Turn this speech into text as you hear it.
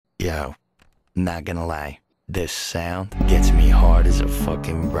Yo, not gonna lie, this sound gets me hard as a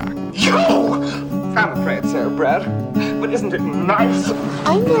fucking rock. Yo! I'm afraid so, Brad. But isn't it nice?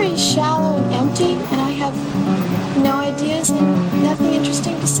 I'm very shallow and empty, and I have no ideas and nothing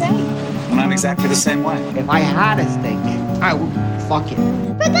interesting to say. And I'm exactly the same way. If I had a steak, I would fuck it.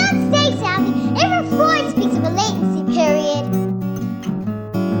 For God's sake, Sammy, even Freud speaks of a latency period.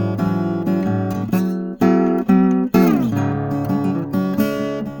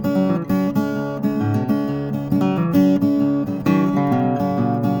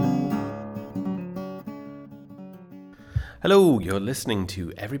 Hello, you're listening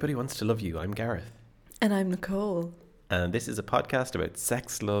to Everybody Wants to Love You. I'm Gareth. And I'm Nicole. And this is a podcast about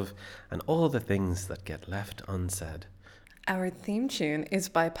sex, love, and all the things that get left unsaid. Our theme tune is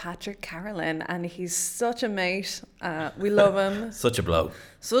by Patrick Carolyn, and he's such a mate. We love him. Such a bloke.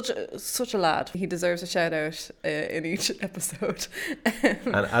 Such a lad. He deserves a shout out in each episode.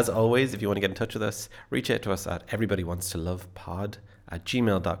 And as always, if you want to get in touch with us, reach out to us at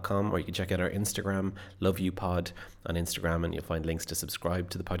everybodywantstolovepod@gmail.com, or you can check out our Instagram, loveyoupod on Instagram, and you'll find links to subscribe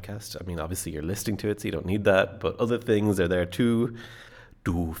to the podcast. I mean, obviously you're listening to it, so you don't need that, but other things are there too.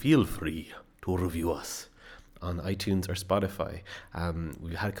 Do feel free to review us on iTunes or Spotify.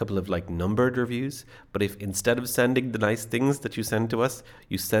 We've had a couple of numbered reviews, but if instead of sending the nice things that you send to us,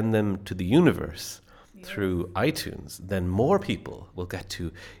 you send them to the universe through iTunes, then more people will get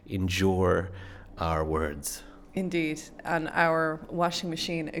to endure our words. Indeed, and our washing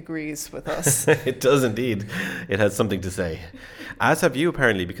machine agrees with us. It does indeed. It has something to say. As have you,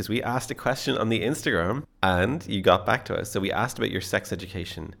 apparently, because we asked a question on the Instagram and you got back to us. So we asked about your sex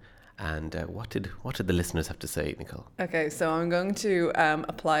education. And what did the listeners have to say, Nicole? Okay, so I'm going to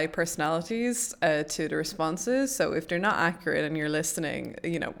apply personalities to the responses. So if they're not accurate and you're listening,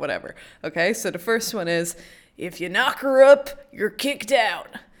 whatever. Okay, so the first one is, if you knock her up, you're kicked out.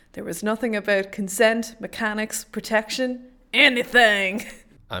 There was nothing about consent, mechanics, protection, anything.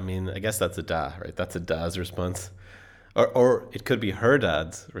 I mean, I guess that's a da, right? That's a da's response. Or it could be her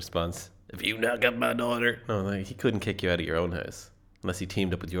dad's response. If you knock up my daughter. No, he couldn't kick you out of your own house unless he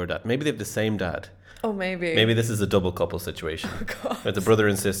teamed up with your dad. Maybe they have the same dad. Oh, maybe. Maybe this is a double couple situation. Oh, God. With a brother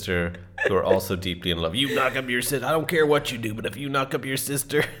and sister who are also deeply in love. You knock up your sister. I don't care what you do, but if you knock up your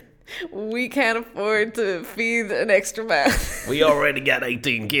sister... We can't afford to feed an extra man. We already got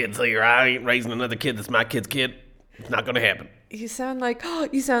 18 kids, so I ain't raising another kid that's my kid's kid. It's not going to happen. You sound like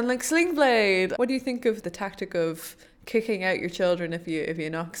Sling Blade. What do you think of the tactic of kicking out your children if you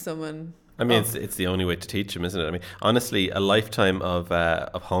knock someone? I mean, it's the only way to teach them, isn't it? I mean, honestly, a lifetime of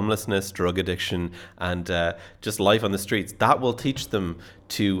homelessness, drug addiction, and just life on the streets, that will teach them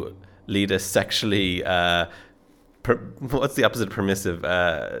to lead a sexually... what's the opposite of permissive?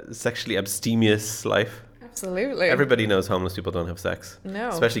 Sexually abstemious life. Absolutely. Everybody knows homeless people don't have sex. No.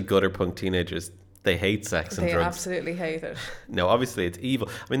 Especially gutter punk teenagers. They hate sex and drugs. They absolutely hate it. No, obviously it's evil.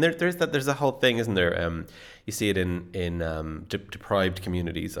 I mean, there's a whole thing, isn't there? You see it in deprived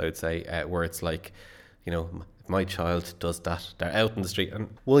communities, I would say, where it's like, if my child does that, they're out in the street. And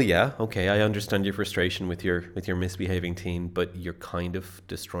well, yeah, okay, I understand your frustration with your misbehaving teen, but you're kind of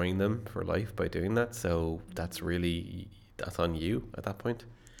destroying them for life by doing that. So that's on you at that point.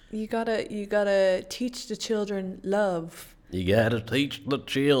 You gotta teach the children love. You gotta teach the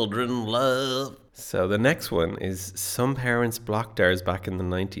children love. So the next one is, some parents blocked ours back in the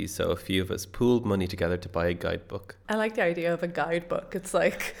 90s, so a few of us pooled money together to buy a guidebook. I like the idea of a guidebook. It's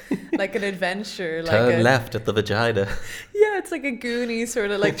like an adventure. Turn left at the vagina. Yeah, it's like a Goonies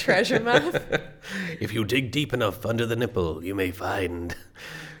sort of treasure map. If you dig deep enough under the nipple, you may find...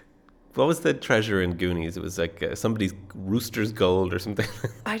 What was the treasure in Goonies? It was like somebody's rooster's gold or something.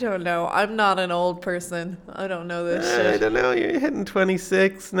 I don't know. I'm not an old person. I don't know this shit. I don't know. You're hitting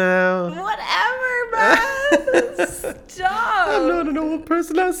 26 now. Whatever, man. Stop. I'm not an old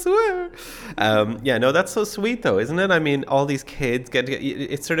person, I swear. That's so sweet though, isn't it? I mean, all these kids get together.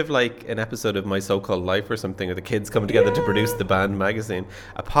 It's sort of like an episode of My So-Called Life or something, where the kids come together to produce the band magazine.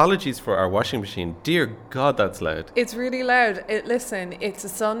 Apologies for our washing machine. Dear God, that's loud. It's really loud. Listen, it's a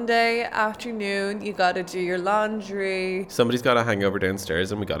Sunday afternoon. You got to do your laundry. Somebody's got a hangover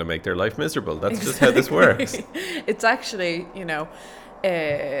downstairs and we got to make their life miserable. That's just how this works. It's actually,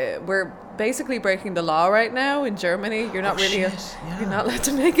 we're basically breaking the law right now in Germany. You're not you're not allowed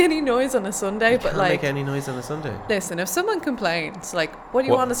to make any noise on a Sunday. But make any noise on a Sunday. Listen, if someone complains, what do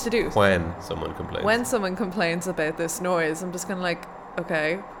you want us to do? When someone complains. When someone complains about this noise, I'm just kind of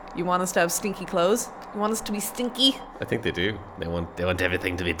okay. You want us to have stinky clothes? You want us to be stinky? I think they do. They want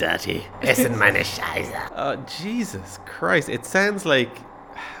everything to be dirty. Essen meine Scheiße. Oh, Jesus Christ. It sounds like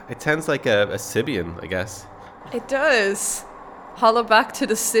a Sibian, I guess. It does. Holla back to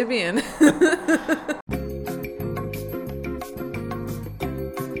the Sibian.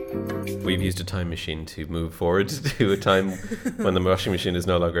 We've used a time machine to move forward to a time when the washing machine is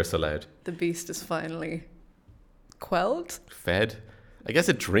no longer so loud. The beast is finally quelled. Fed. I guess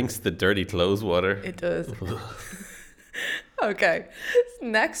it drinks the dirty clothes water. It does. Okay.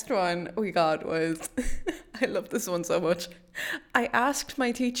 Next one we got was, I love this one so much. I asked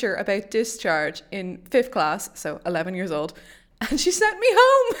my teacher about discharge in 5th class, so 11 years old, and she sent me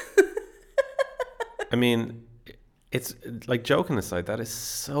home. I mean, it's like, joking aside, that is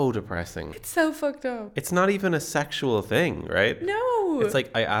so depressing. It's so fucked up. It's not even a sexual thing, right? No. It's like,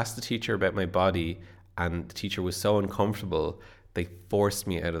 I asked the teacher about my body and the teacher was so uncomfortable, they forced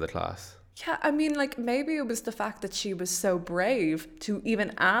me out of the class. Yeah, I mean, like, maybe it was the fact that she was so brave to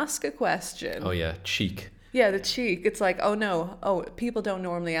even ask a question. Oh yeah, cheek. Yeah, the cheek. It's like, oh no, people don't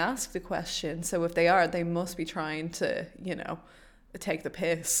normally ask the question. So if they are, they must be trying to, take the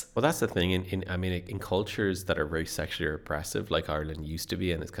piss. Well, that's the thing. In cultures that are very sexually repressive, like Ireland used to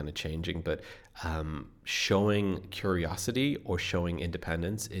be, and it's kind of changing, but showing curiosity or showing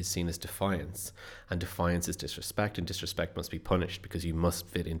independence is seen as defiance. And defiance is disrespect, and disrespect must be punished because you must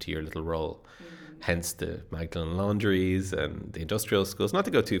fit into your little role. Hence the Magdalen laundries and the industrial schools. Not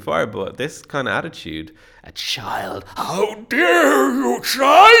to go too far, but this kind of attitude, a child, how dare you,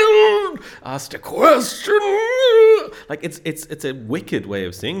 child, asked a question. Like, it's a wicked way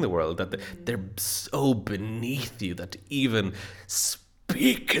of seeing the world, that they're so beneath you that to even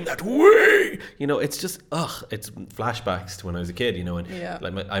speak in that way, it's just, it's flashbacks to when I was a kid, and Yeah.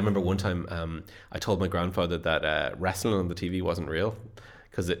 I remember one time I told my grandfather that wrestling on the TV wasn't real,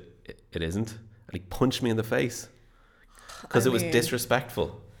 because it isn't. And he punched me in the face because it was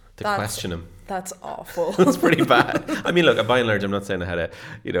disrespectful to question him. That's awful. It's pretty bad. I mean, look, by and large, I'm not saying I had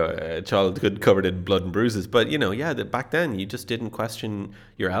a childhood covered in blood and bruises, but back then you just didn't question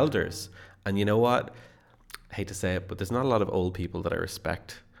your elders. And you know what? I hate to say it, but there's not a lot of old people that I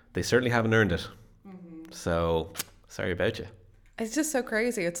respect. They certainly haven't earned it. Mm-hmm. So sorry about you. It's just so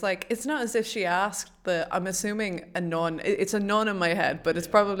crazy. It's like, it's not as if she asked I'm assuming a nun. It's a nun in my head, but it's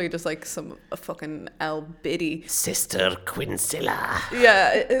probably just like a fucking albiddy. Sister Quincilla.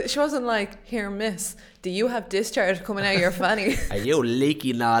 Yeah, she wasn't like, here, miss, do you have discharge coming out of your fanny? Are you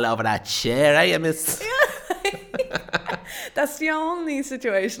leaking all over that chair, are you, miss? That's the only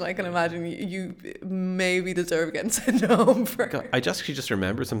situation I can imagine you maybe deserve getting sent home for. God, I just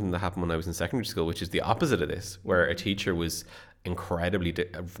remember something that happened when I was in secondary school, which is the opposite of this, where a teacher was incredibly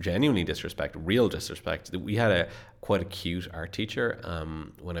genuinely real disrespect. We had a quite a cute art teacher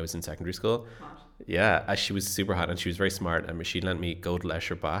when I was in secondary school. Hot. Yeah, she was super hot and she was very smart, and she lent me Go to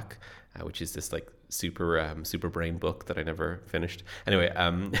Leisure Bach, which is this like super brain book that I never finished. Anyway,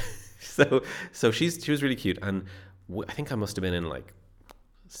 so she was really cute, and I think I must have been in like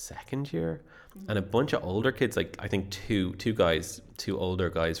second year, and a bunch of older kids, like I think two older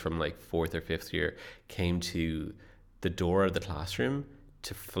guys from like 4th or 5th year came to the door of the classroom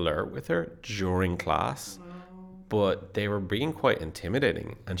to flirt with her during class. But they were being quite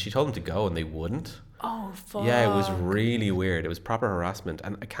intimidating, and she told them to go and they wouldn't. Oh, fuck. Yeah, it was really weird. It was proper harassment,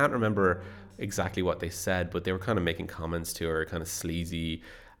 and I can't remember exactly what they said, but they were kind of making comments to her, kind of sleazy,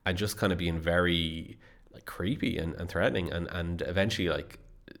 and just kind of being very like creepy and threatening, and eventually, like,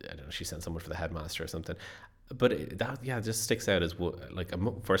 I don't know, she sent someone for the headmaster or something. But that just sticks out as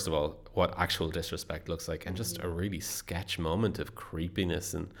first of all, what actual disrespect looks like, and just a really sketch moment of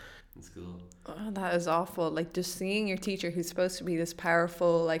creepiness in school. Oh, that is awful. Like, just seeing your teacher, who's supposed to be this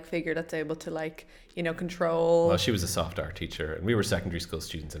powerful like figure that's able to like, control. Well, she was a soft art teacher, and we were secondary school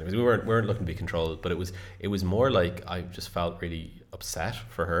students, and we weren't looking to be controlled. But it was more like I just felt really upset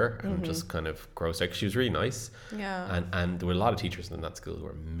for her and just kind of grossed out, 'cause she was really nice. Yeah. And there were a lot of teachers in that school who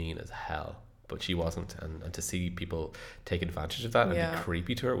were mean as hell, but she wasn't, and to see people take advantage of that and be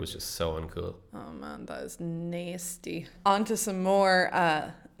creepy to her was just so uncool. Oh man, that is nasty. On to some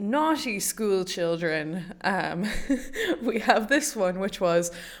more naughty school children. We have this one, which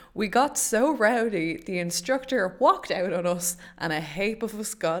was, we got so rowdy the instructor walked out on us and a heap of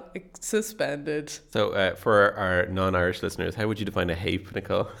us got suspended. So for our non-Irish listeners, how would you define a heap,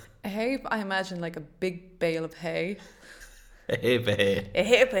 Nicole? A heap, I imagine like a big bale of hay. A heap of hay. A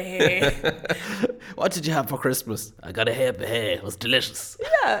heap of hay. What did you have for Christmas? I got a heap of hay. It was delicious.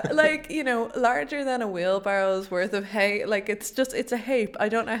 Yeah, like, larger than a wheelbarrow's worth of hay. Like, it's a heap. I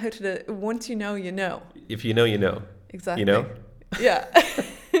don't know how to do. Once you know, you know. If you know, you know. Exactly. You know? Yeah.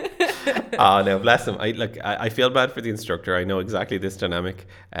 Oh no, bless him. I feel bad for the instructor. I know exactly this dynamic.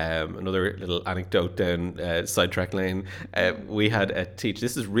 Another little anecdote down sidetrack lane. We had a teacher.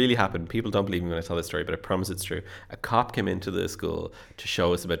 This has really happened. People don't believe me when I tell this story, but I promise it's true. A cop came into the school to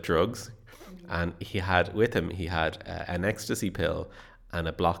show us about drugs, and he had an ecstasy pill and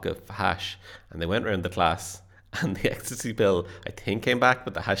a block of hash, and they went around the class. And the ecstasy pill, I think, came back,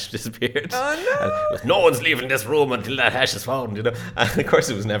 but the hash disappeared. Oh, no. And it was, no one's leaving this room until that hash is found, you know. And of course,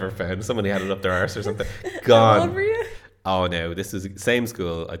 it was never found. Somebody had it up their arse or something. Gone. How old were you? Oh no, this is same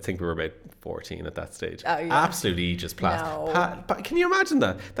school. I think we were about 14 at that stage. Oh, yeah. Absolutely just blast. No. Can you imagine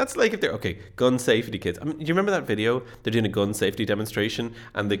that? That's like if they're okay. Gun safety kids. I mean, do you remember that video? They're doing a gun safety demonstration,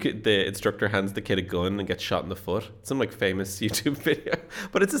 and the instructor hands the kid a gun and gets shot in the foot. Some like famous YouTube video,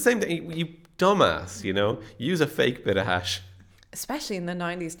 but it's the same thing. You dumbass, you know. Use a fake bit of hash. Especially in the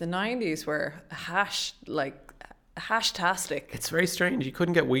 90s. The 90s were hash, like, hash-tastic. It's very strange. You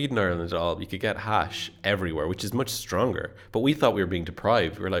couldn't get weed in Ireland at all. You could get hash everywhere, which is much stronger. But we thought we were being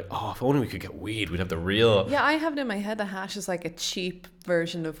deprived. We were like, oh, if only we could get weed, we'd have the real... Yeah, I have it in my head that hash is like a cheap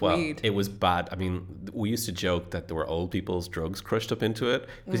version of weed. It was bad. I mean, we used to joke that there were old people's drugs crushed up into it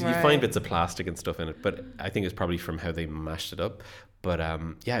because you Right. find bits of plastic and stuff in it. But I think it's probably from how they mashed it up. But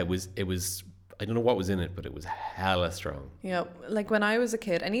yeah, it was. I don't know what was in it, but it was hella strong. Yeah, like when I was a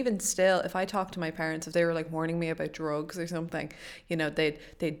kid, and even still, if I talked to my parents, if they were like warning me about drugs or something, you know,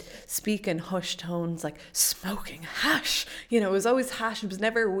 they'd speak in hushed tones like smoking hash. You know, it was always hash. It was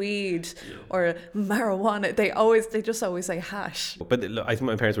never weed or marijuana. They just always say hash. But look, I think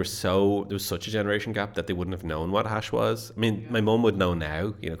my parents there was such a generation gap that they wouldn't have known what hash was. I mean, my mum would know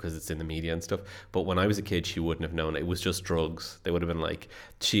now, you know, because it's in the media and stuff. But when I was a kid, she wouldn't have known. It was just drugs. They would have been like,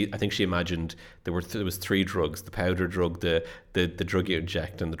 I think she imagined there was three drugs: the powder drug, the drug you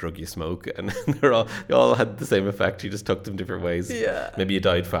inject, and the drug you smoke, and they all had the same effect. You just took them different ways. Yeah. Maybe you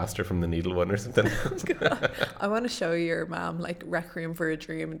died faster from the needle one or something. I want to show your mom like Requiem for a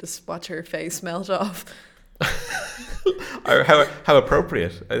Dream and just watch her face melt off. Or how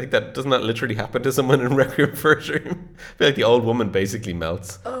appropriate. I think doesn't that literally happen to someone in Requiem for a Dream? I feel like the old woman basically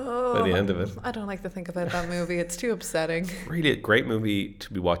melts by the end of it. I don't like to think about that movie. It's too upsetting. Really a great movie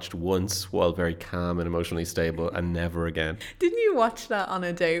to be watched once while very calm and emotionally stable, and never again. Didn't you watch that on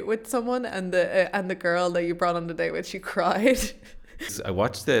a date with someone, and the girl that you brought on the date with, she cried? I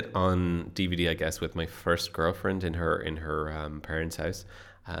watched it on DVD, I guess, with my first girlfriend in her parents' house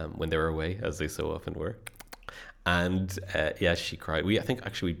when they were away, as they so often were. And yeah, she cried. I think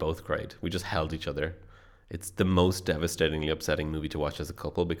actually we both cried. We just held each other. It's the most devastatingly upsetting movie to watch as a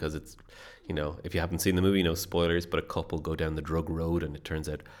couple, because it's, you know, if you haven't seen the movie, no spoilers, but a couple go down the drug road and it turns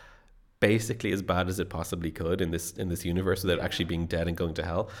out basically as bad as it possibly could in this universe without actually being dead and going to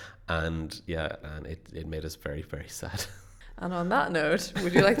hell. And yeah, and it made us very, very sad. And on that note,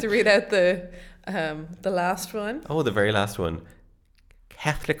 would you like to read out the last one? Oh, the very last one.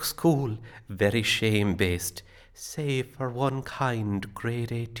 Catholic school, very shame-based, save for one kind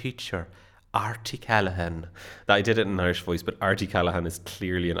grade 8 teacher, Artie Callahan. I did it in an Irish voice, but Artie Callahan is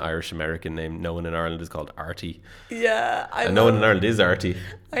clearly an Irish American name. No one in Ireland is called Artie. Yeah, And no one in Ireland is Artie.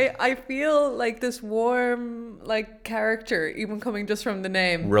 I feel like this warm like character, even coming just from the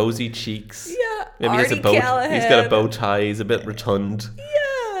name. Rosy cheeks. Yeah, Maybe he has Artie Callahan. He's got a bow tie. He's a bit rotund.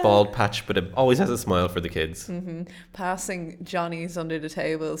 Yeah. Bald patch, but always has a smile for the kids. Passing Johnnies under the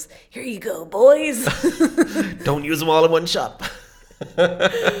tables. Here you go, boys. Don't use them all in one shop.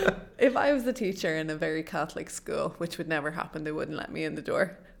 If I was a teacher in a very Catholic school, which would never happen, they wouldn't let me in the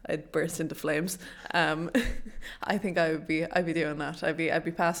door. I'd burst into flames. I think I'd be doing that. I'd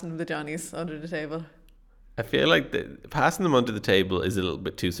be passing them the Johnnies under the table. I feel like passing them under the table is a little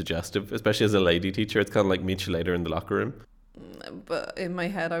bit too suggestive, especially as a lady teacher. It's kind of like meet you later in the locker room. But in my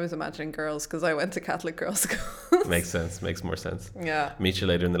head, I was imagining girls because I went to Catholic girls' schools. Makes sense. Makes more sense. Yeah. Meet you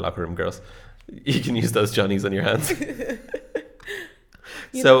later in the locker room, girls. You can use those Johnnies on your hands.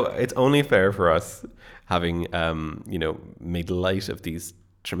 So it's only fair for us, having made light of these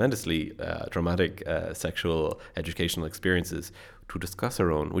tremendously traumatic sexual educational experiences, to discuss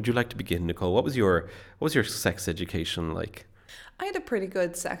our own. Would you like to begin, Nicole? What was your sex education like? I had a pretty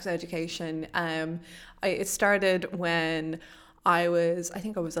good sex education. It started when I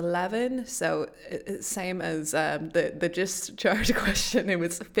think I was 11. So same as the discharge question. It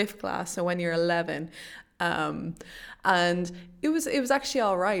was 5th class. So when you're 11. And it was actually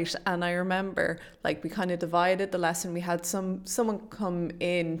all right. And I remember like we kind of divided the lesson. We had someone come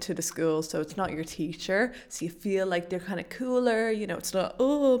into the school, so it's not your teacher, so you feel like they're kind of cooler, you know. It's not,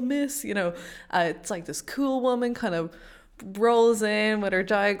 oh miss, you know. It's like this cool woman kind of rolls in with her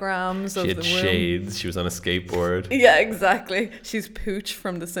diagrams of She the had room. shades. She was on a skateboard. Yeah, exactly. She's Pooch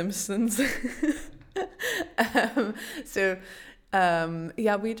from The Simpsons.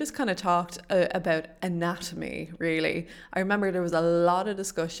 Yeah, we just kind of talked about anatomy, really. I remember there was a lot of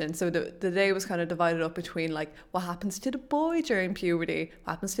discussion. So the day was kind of divided up between like what happens to the boy during puberty,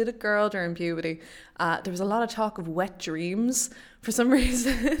 what happens to the girl during puberty. There was a lot of talk of wet dreams for some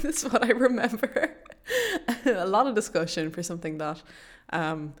reason. That's what I remember. A lot of discussion for something that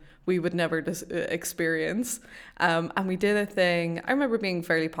we would never experience. And we did a thing, I remember being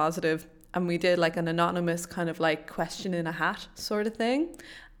fairly positive, and we did like an anonymous kind of like question in a hat sort of thing,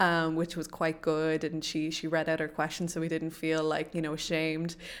 which was quite good. And she read out her questions, so we didn't feel like, you know,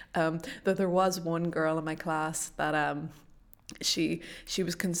 ashamed. Though there was one girl in my class that she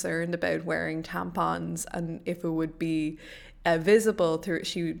was concerned about wearing tampons and if it would be visible through.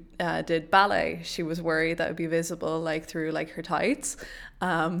 She did ballet. She was worried that it would be visible like through like her tights.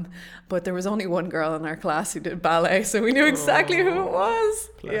 But there was only one girl in our class who did ballet, so we knew exactly who it was.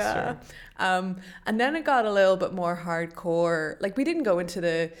 Bless Yeah. her. And then it got a little bit more hardcore. Like we didn't go into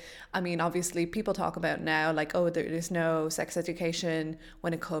the, I mean, obviously people talk about now like, oh, there's no sex education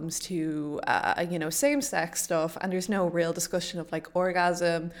when it comes to, you know, same-sex stuff. And there's no real discussion of like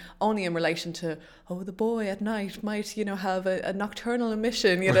orgasm, only in relation to, oh, the boy at night might, you know, have a nocturnal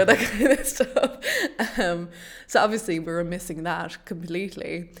emission, you know, that kind of stuff. So obviously we were missing that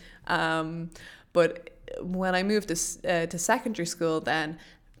completely. But when I moved to secondary school then,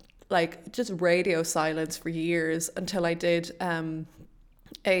 like just radio silence for years until I did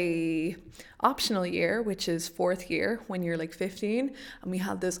a optional year, which is fourth year when you're like 15, and we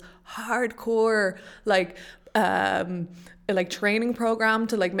had this hardcore like training program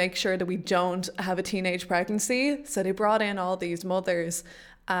to like make sure that we don't have a teenage pregnancy. So they brought in all these mothers,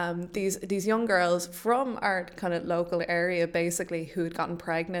 these young girls from our kind of local area, basically, who had gotten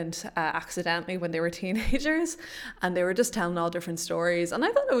pregnant accidentally when they were teenagers, and they were just telling all different stories. And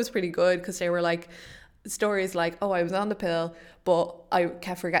I thought it was pretty good because they were like stories like, oh, I was on the pill, but I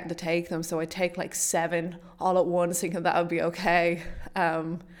kept forgetting to take them, so I'd take like 7 all at once thinking that would be okay.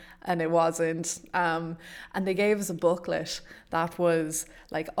 And it wasn't. And they gave us a booklet that was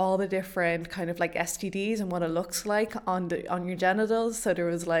like all the different kind of like STDs and what it looks like on your genitals. So there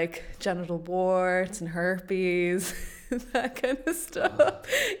was like genital warts and herpes, that kind of stuff.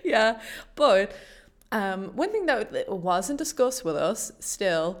 Yeah. But one thing that wasn't discussed with us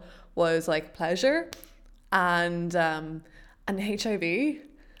still was like pleasure and HIV,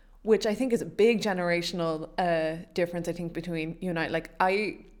 which I think is a big generational difference, I think, between you and I. Like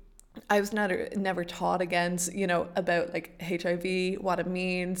I was never taught against, you know, about like HIV, what it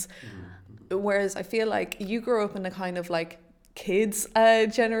means. Whereas I feel like you grew up in a kind of like kids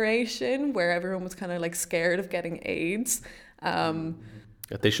generation where everyone was kind of like scared of getting AIDS.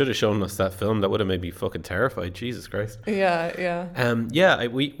 If they should have shown us that film, that would have made me fucking terrified. Jesus Christ. Yeah.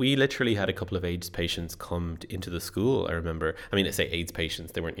 We literally had a couple of AIDS patients come into the school. I remember. I mean, I say AIDS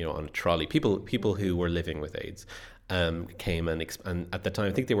patients; they weren't, you know, on a trolley. People who were living with AIDS came and at the time,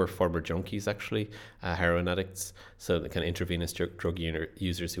 I think they were former junkies, actually, heroin addicts. So the kind of intravenous drug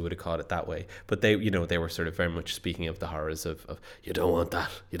users who would have caught it that way. But they, you know, they were sort of very much speaking of the horrors of you don't want that,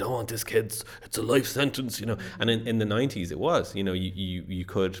 you don't want this, kids. It's a life sentence, you know. And in the 90s, it was, you know, you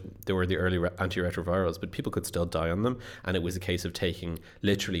could, there were the early antiretrovirals, but people could still die on them. And it was a case of taking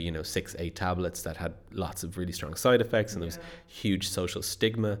literally, you know, 6-8 tablets that had lots of really strong side effects, and there was huge social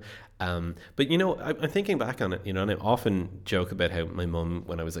stigma. But, you know, I'm thinking back on it, you know, and I often joke about how my mum,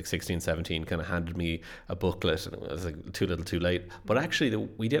 when I was like 16, 17, kind of handed me a booklet, and it was like too little too late. But actually,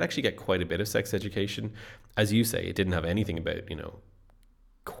 we did actually get quite a bit of sex education. As you say, it didn't have anything about, you know,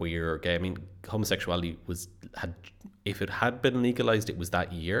 queer or gay. I mean, homosexuality if it had been legalized, it was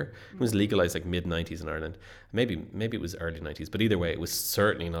that year. It was legalized like mid-90s in Ireland. Maybe it was early 90s, but either way, it was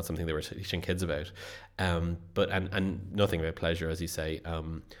certainly not something they were teaching kids about. But nothing about pleasure, as you say.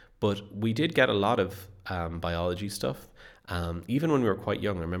 But we did get a lot of biology stuff. Even when we were quite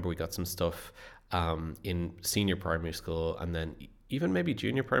young, I remember we got some stuff in senior primary school, and then even maybe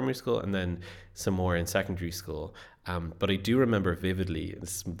junior primary school, and then some more in secondary school. But I do remember vividly,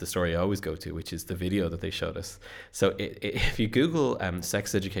 this is the story I always go to, which is the video that they showed us. So if you Google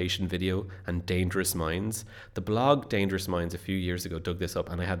sex education video and Dangerous Minds, the blog Dangerous Minds a few years ago dug this up,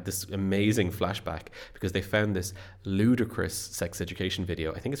 and I had this amazing flashback because they found this ludicrous sex education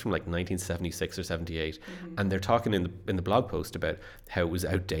video. I think it's from like 1976 or 78. And they're talking in the blog post about how it was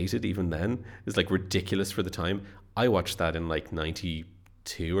outdated even then. It was like ridiculous for the time. I watched that in like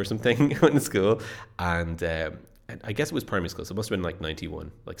 92 or something in school, and I guess it was primary school, so it must have been like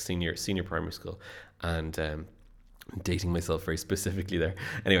 91, like senior primary school. And I'm dating myself very specifically there.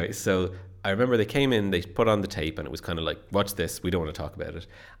 Anyway, so I remember they came in, they put on the tape, and it was kind of like, watch this, we don't want to talk about it.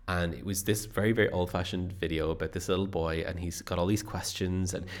 And it was this very, very old-fashioned video about this little boy, and he's got all these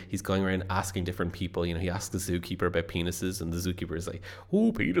questions, and he's going around asking different people. You know, he asked the zookeeper about penises, and the zookeeper is like,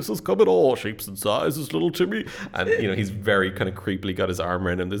 oh, penises come in all shapes and sizes, little Timmy. And, you know, he's very kind of creepily got his arm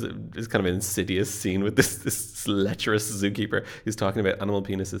around him. There's this kind of insidious scene with this lecherous zookeeper who's talking about animal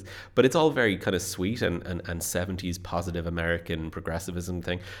penises. But it's all very kind of sweet and 70s positive American progressivism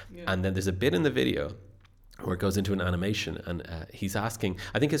thing. Yeah. And then there's a bit in the video where it goes into an animation, and he's asking,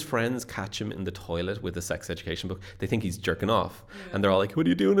 I think his friends catch him in the toilet with a sex education book. They think he's jerking off, and they're all like, what are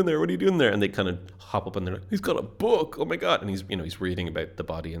you doing in there? What are you doing there? And they kind of hop up and they're like, he's got a book, oh my God. And he's, you know, he's reading about the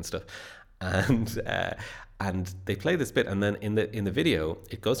body and stuff. And they play this bit, and then in the video,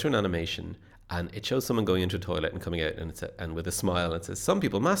 it goes through an animation, and it shows someone going into a toilet and coming out, and with a smile, it says, some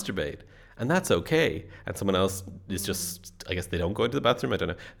people masturbate, and that's okay. And someone else is just, I guess they don't go into the bathroom, I don't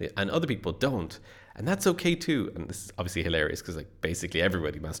know. And other people don't. And that's okay too. And this is obviously hilarious because like basically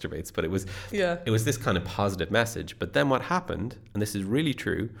everybody masturbates, but it was this kind of positive message. But then what happened, and this is really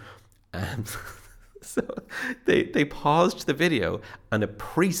true, so they paused the video, and a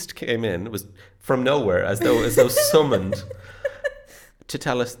priest came in, it was from nowhere, as though summoned, to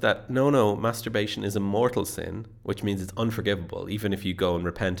tell us that no, masturbation is a mortal sin, which means it's unforgivable. Even if you go and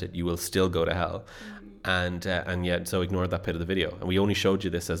repent it, you will still go to hell. And yet, so ignore that bit of the video. And we only showed you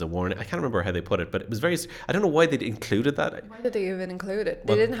this as a warning. I can't remember how they put it, but it was very, I don't know why they included that. Why did they even include it?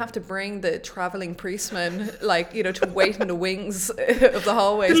 They didn't have to bring the traveling policeman, like, you know, to wait in the wings of the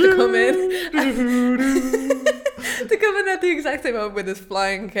hallways to come in. To come in at the exact same moment with his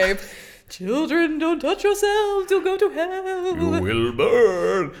flying cape. Children, don't touch yourselves, you'll go to hell. You will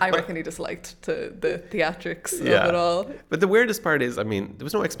burn. I reckon he just liked the theatrics of it all. But the weirdest part is, I mean, there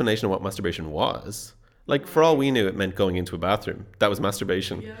was no explanation of what masturbation was. Like, for all we knew, it meant going into a bathroom. That was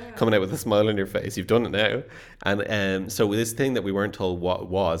masturbation. Yeah. Coming out with a smile on your face. You've done it now. And so this thing that we weren't told what it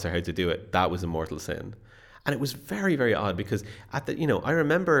was or how to do it, that was a mortal sin. And it was very, very odd because I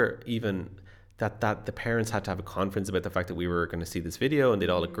remember even that the parents had to have a conference about the fact that we were going to see this video, and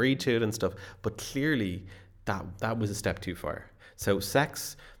they'd all agreed to it and stuff. But clearly that was a step too far. So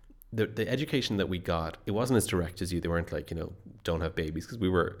sex, the education that we got, it wasn't as direct as you. They weren't like, you know, don't have babies, because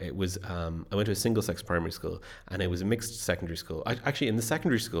I went to a single sex primary school, and it was a mixed secondary school. Actually, in the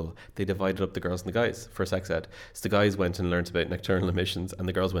secondary school, they divided up the girls and the guys for sex ed. So the guys went and learned about nocturnal emissions, and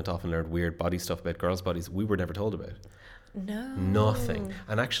the girls went off and learned weird body stuff about girls' bodies we were never told about. No. Nothing.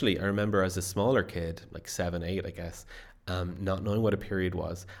 And actually, I remember as a smaller kid, like 7, 8, I guess, not knowing what a period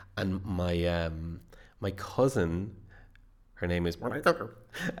was, and my cousin, her name is my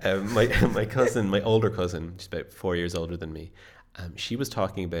cousin, my older cousin, she's about 4 years older than me. She was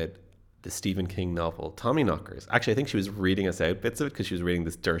talking about the Stephen King novel Tommyknockers. Actually, I think she was reading us out bits of it because she was reading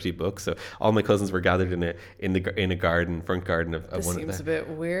this dirty book. So all my cousins were gathered in a front garden of one of them. Seems a bit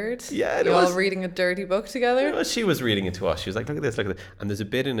weird. Yeah, you all reading a dirty book together. Well, she was reading it to us. She was like, "Look at this, look at this." And there's a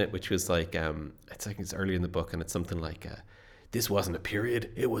bit in it which was like, it's early in the book, and it's something like, "This wasn't a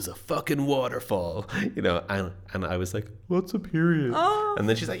period, it was a fucking waterfall," you know. And I was like, "What's a period?" Oh. And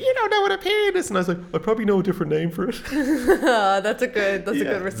then she's like, "You don't know what a period is." And I was like, "I probably know a different name for it." That's a good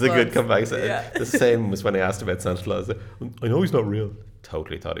response. It's a good comeback. The same was when I asked about Santa Claus. I know he's not real.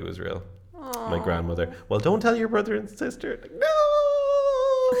 Totally thought he was real. Aww. My grandmother. Well, don't tell your brother and sister. Like, no.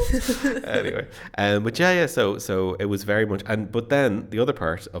 Anyway, but yeah. So it was very much, but then the other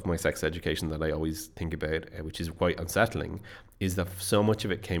part of my sex education that I always think about, which is quite unsettling, is that so much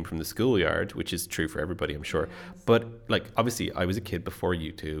of it came from the schoolyard, which is true for everybody, I'm sure. But like, obviously, I was a kid before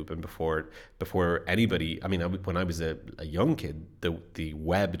YouTube and before anybody. I mean, when I was a young kid, the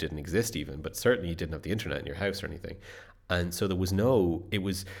web didn't exist even, but certainly you didn't have the internet in your house or anything. And so it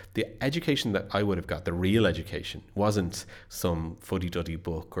was the education that I would have got, the real education, wasn't some fuddy-duddy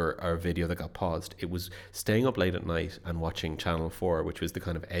book or video that got paused. It was staying up late at night and watching Channel 4, which was the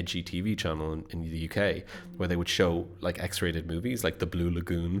kind of edgy TV channel in the UK, where they would show like X-rated movies, like The Blue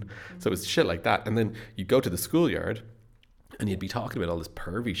Lagoon. So it was shit like that. And then you'd go to the schoolyard, and you'd be talking about all this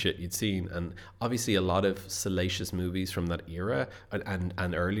pervy shit you'd seen. And obviously a lot of salacious movies from that era and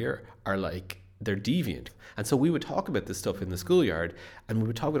earlier are like, they're deviant. And so we would talk about this stuff in the schoolyard, and we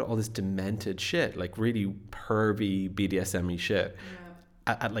would talk about all this demented shit, like really pervy BDSM-y shit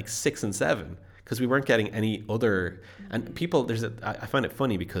at like 6 and 7, because we weren't getting any other. And people, I find it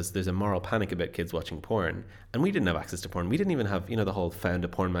funny because there's a moral panic about kids watching porn, and we didn't have access to porn. We didn't even have, the whole found a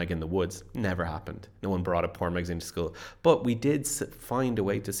porn mag in the woods. Never happened. No one brought a porn magazine to school. But we did find a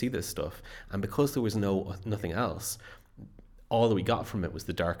way to see this stuff, and because there was nothing else, all that we got from it was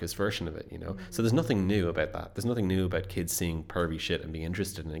the darkest version of it, you know? So there's nothing new about that. There's nothing new about kids seeing pervy shit and being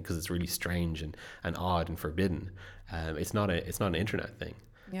interested in it because it's really strange and odd and forbidden. It's not an internet thing.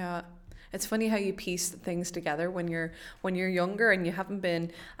 Yeah. It's funny how you piece things together when you're younger and you haven't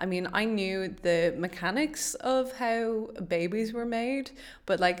been. I mean, I knew the mechanics of how babies were made,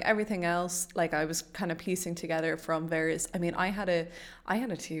 but like everything else, like I was kind of piecing together from various. I mean, I had a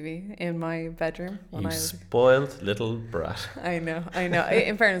TV in my bedroom when You I was. spoiled little brat. I know.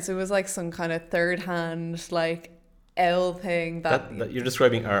 In fairness, it was like some kind of third-hand like L thing That you're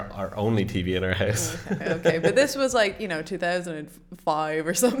describing our only TV in our house. Okay, but this was like 2005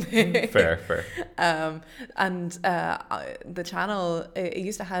 or something. Fair. And the channel, it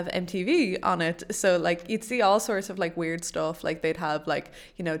used to have MTV on it, so like you'd see all sorts of like weird stuff. Like they'd have like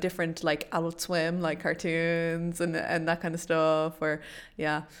different like Adult Swim like cartoons and that kind of stuff. Or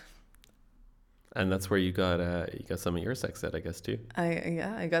yeah. And that's where you got some of your sex ed, I guess, too.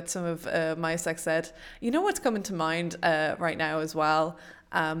 I got some of my sex ed. You know what's coming to mind right now as well?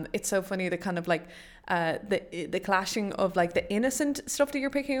 It's so funny, the kind of like the clashing of like the innocent stuff that you're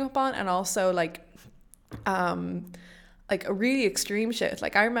picking up on, and also like a really extreme shit.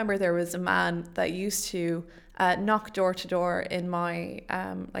 Like I remember there was a man that used to knock door to door in my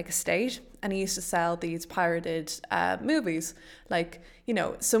like estate, and he used to sell these pirated movies. Like,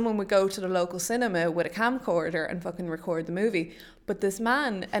 someone would go to the local cinema with a camcorder and fucking record the movie. But this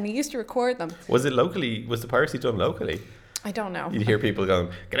man, and he used to record them. Was it locally? Was the piracy done locally? I don't know. You'd hear people going,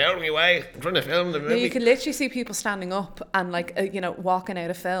 "Get out of my way! I'm trying to film the movie." Yeah, you could literally see people standing up and like walking out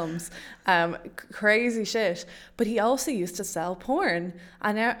of films, crazy shit. But he also used to sell porn,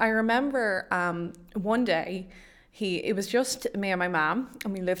 and I remember one day it was just me and my mom,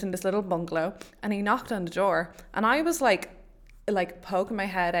 and we lived in this little bungalow, and he knocked on the door, and I was like poking my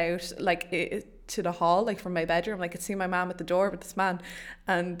head out to the hall, like from my bedroom. I could see my mom at the door with this man,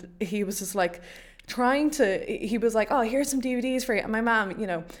 and he was just like he was like, "Oh, here's some DVDs for you." And my mom,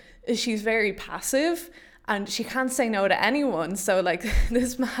 she's very passive and she can't say no to anyone. So like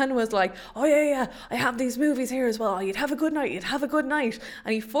this man was like, "Oh yeah, I have these movies here as well. You'd have a good night.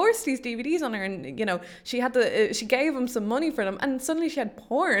 And he forced these DVDs on her, and she gave him some money for them, and suddenly she had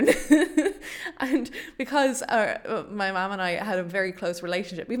porn. And because my mom and I had a very close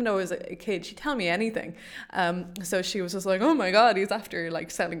relationship, even though I was a kid, she'd tell me anything. So she was just like, "Oh my God, he's after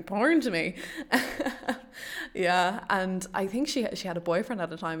like selling porn to me." Yeah, and I think she had a boyfriend at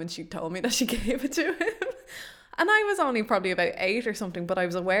the time, and she told me that she gave it to him. And I was only probably about 8 or something, but I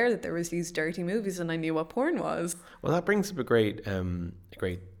was aware that there was these dirty movies, and I knew what porn was. Well, that brings up a great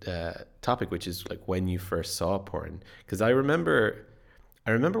topic, which is like when you first saw porn. Because I remember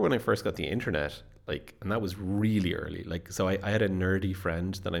when I first got the internet, and that was really early. So I had a nerdy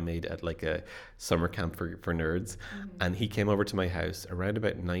friend that I made at like a summer camp for nerds, and he came over to my house around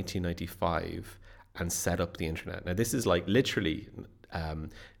about 1995 and set up the internet. Now this is like literally.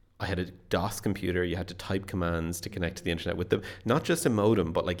 I had a DOS computer. You had to type commands to connect to the internet with them. Not just a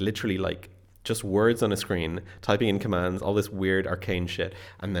modem, but like literally like just words on a screen, typing in commands, all this weird arcane shit,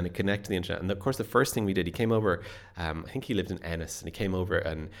 and then it connected to the internet. And of course, the first thing we did, he came over, I think he lived in Ennis, and he came over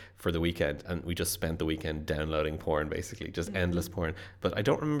and for the weekend, and we just spent the weekend downloading porn, basically, just endless porn. But I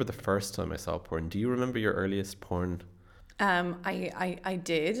don't remember the first time I saw porn. Do you remember your earliest porn? I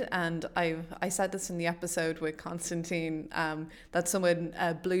did, and I said this in the episode with Constantine, that someone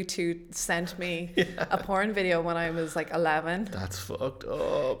Bluetooth sent me a porn video when I was like 11. That's fucked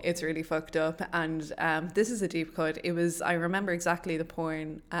up. It's really fucked up, and this is a deep cut. I remember exactly the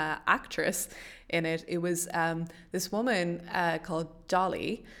porn actress in it. It was this woman called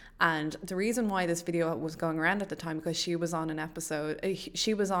Dolly. And the reason why this video was going around at the time, because she was on an episode,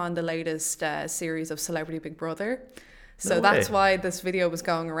 she was on the latest series of Celebrity Big Brother. So that's why this video was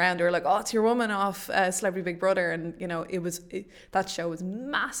going around. They were like, "Oh, it's your woman off Celebrity Big Brother," and that show was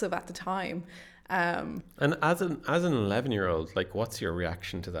massive at the time. And as an 11-year-old, like, what's your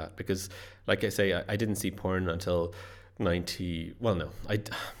reaction to that? Because, like I say, I didn't see porn until 90. Well, no,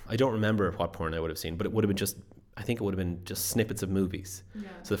 I don't remember what porn I would have seen, but it would have been I think it would have been just snippets of movies. Yeah.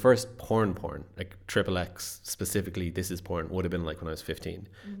 So the first porn, like XXX specifically, this is porn, would have been like when I was 15.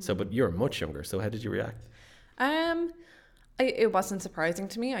 So, but you're much younger. So how did you react? It wasn't surprising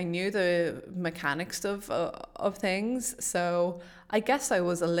to me. I knew the mechanics of things, so I guess I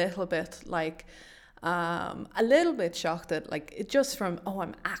was a little bit shocked that it just from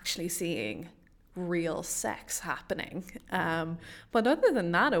I'm actually seeing real sex happening. But other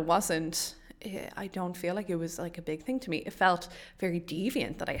than that, it wasn't. I don't feel like it was like a big thing to me. It felt very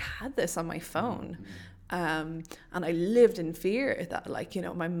deviant that I had this on my phone. And I lived in fear that, like, you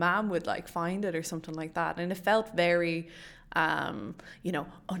know, my mom would like find it or something like that. And it felt very, you know,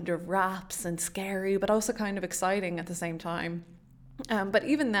 under wraps and scary, but also kind of exciting at the same time. But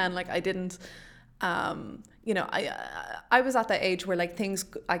even then, like, I didn't, you know, I was at that age where like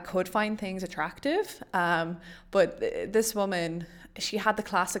I could find things attractive. But this woman, she had the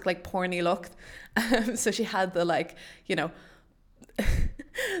classic like porny look. So she had the like, you know,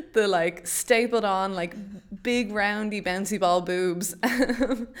 the like stapled on like big roundy bouncy ball boobs.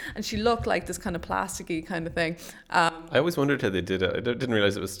 And she looked like this kind of plasticky kind of thing. I always wondered how they did it. I didn't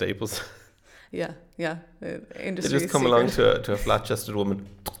realize it was staples. Yeah. They just come along to a flat-chested woman.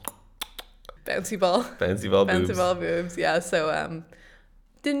 Bouncy ball boobs. boobs. Yeah. So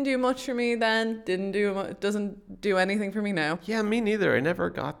didn't do much for me then. Doesn't do anything for me now. Yeah, me neither. I never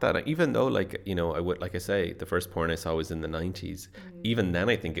got that. Even though, like, you know, like I say, the first porn I saw was in the 90s. Even then,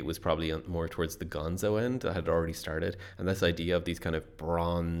 I think it was probably more towards the gonzo end that had already started. And this idea of these kind of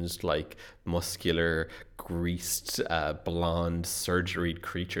bronzed, like muscular, greased, blonde, surgeried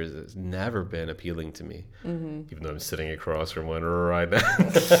creatures has never been appealing to me. Even though I'm sitting across from one right now.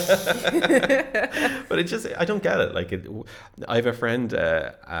 But I don't get it. Like, I have a friend,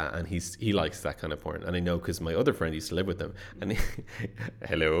 and he likes that kind of porn, and I know because my other friend used to live with him, and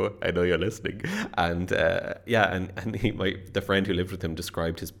hello, I know you're listening, and the friend who lived with him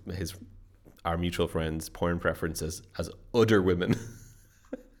described our mutual friend's porn preferences as udder women.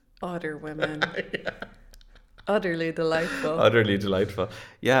 Udder women. Yeah. Utterly delightful.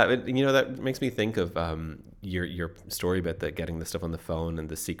 Yeah, you know, that makes me think of your story about getting the stuff on the phone and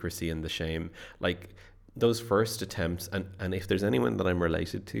the secrecy and the shame. Like, those first attempts, and if there's anyone that I'm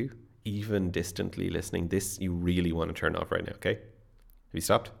related to, even distantly listening, this you really want to turn off right now, okay? Have you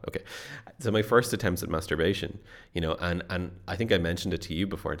stopped? Okay. So my first attempts at masturbation, you know, and I think I mentioned it to you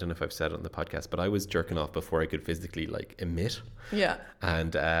before. I don't know if I've said it on the podcast, but I was jerking off before I could physically like emit. Yeah.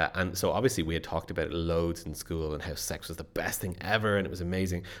 And so obviously we had talked about it loads in school and how sex was the best thing ever and it was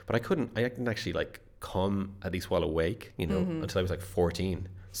amazing. But I didn't actually like come at least while awake, you know, until I was like 14.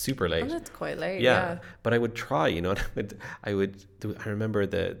 Super late. Oh, that's quite late. Yeah. But I would try, you know, and I remember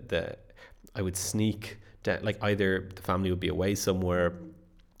I would sneak down, like either the family would be away somewhere,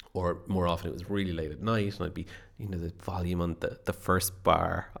 or more often it was really late at night, and I'd be, you know, the volume on the first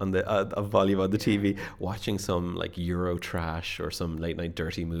bar on the volume on the TV, watching some like Euro trash or some late night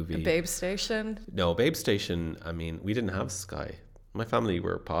dirty movie. Babe Station? No, Babe Station. I mean, we didn't have Sky. My family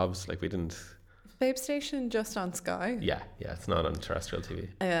were povs. Like, we didn't. Babe Station just on Sky? Yeah, it's not on terrestrial TV.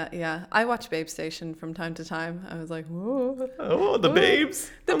 Yeah. I watch Babe Station from time to time. I was like, whoa. Oh, the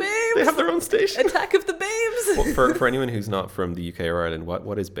babes. The babes. They have their own station. Attack of the Babes. Well, for anyone who's not from the UK or Ireland,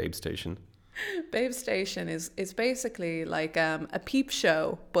 what is Babe Station? Babe Station is basically like a peep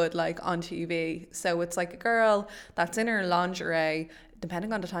show, but like on TV. So it's like a girl that's in her lingerie.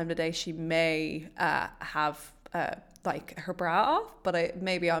 Depending on the time of the day, she may have like her bra off, but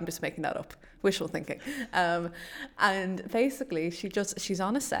maybe I'm just making that up. Wishful thinking. And basically she's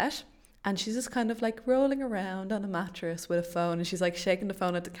on a set and she's just kind of like rolling around on a mattress with a phone, and she's like shaking the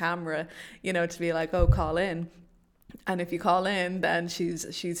phone at the camera, you know, to be like, oh, call in. And if you call in, then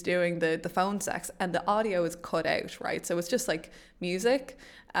she's doing the phone sex, and the audio is cut out, right? So it's just like music,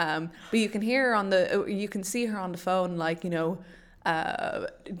 but you can hear you can see her on the phone, like, you know,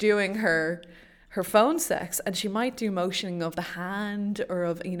 doing her phone sex, and she might do motioning of the hand or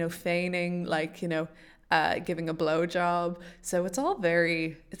of, you know, feigning, like, you know, giving a blowjob. So it's all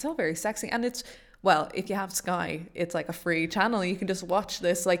very sexy, and it's, well, if you have Sky, it's like a free channel. You can just watch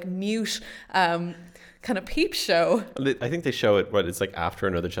this like mute kind of peep show. I think they show it, it's like after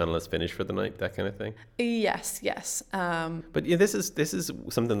another channel is finished for the night, that kind of thing. Yes. But yeah, this is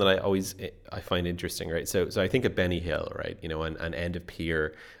something that I find interesting, right? So I think of Benny Hill, right? You know, and End of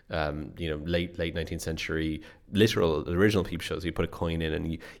Pier, you know, late 19th century, original peep shows. You put a coin in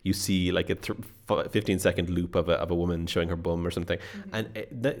and you see like a 15-second loop of a woman showing her bum or something. And I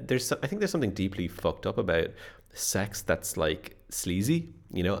think there's something deeply fucked up about sex that's like sleazy,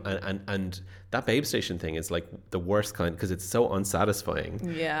 you know, and that Babe Station thing is like the worst kind, because it's so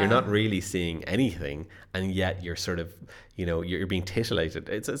unsatisfying. Yeah, you're not really seeing anything, and yet you're sort of, you know, you're being titillated.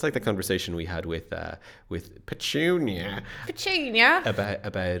 It's like the conversation we had with Petunia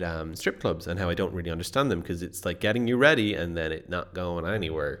about strip clubs and how I don't really understand them, because it's like getting you ready and then it not going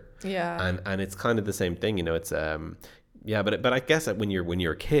anywhere. Yeah, and it's kind of the same thing, you know. It's but I guess that when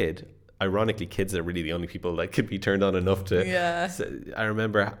you're a kid, ironically, kids are really the only people that could be turned on enough to. Yeah. So I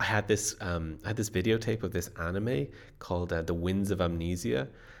remember I had this videotape of this anime called The Winds of Amnesia,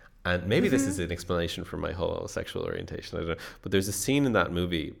 and maybe this is an explanation for my whole sexual orientation. I don't know, but there's a scene in that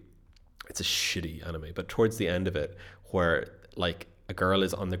movie. it's a shitty anime, but towards the end of it, where like a girl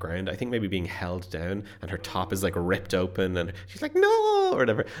is on the ground, I think maybe being held down, and her top is like ripped open, and she's like no or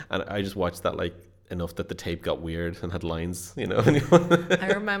whatever, and I just watched that like enough that the tape got weird and had lines, you know. I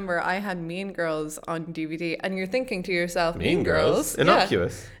remember I had Mean Girls on DVD, and you're thinking to yourself, Mean Girls?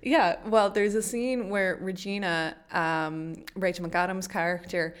 Innocuous. Yeah, well, there's a scene where Regina, Rachel McAdams'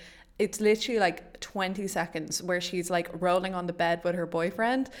 character, it's literally like 20 seconds where she's like rolling on the bed with her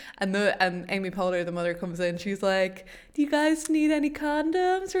boyfriend, and Amy Poehler, the mother, comes in. She's like, do you guys need any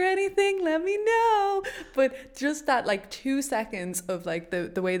condoms or anything? Let me know. But just that like 2 seconds of like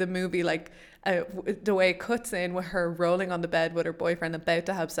the way the movie like the way it cuts in with her rolling on the bed with her boyfriend about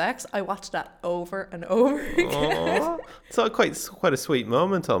to have sex, I watched that over and over again. Aww. So quite a sweet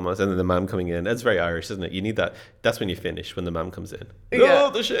moment almost, and then the mum coming in. That's very Irish, isn't it? You need that. That's when you finish, when the mum comes in. Yeah. Oh,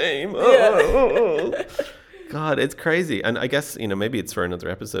 the shame. God, it's crazy. And I guess, you know, maybe it's for another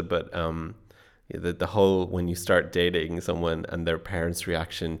episode, but the whole, when you start dating someone and their parents'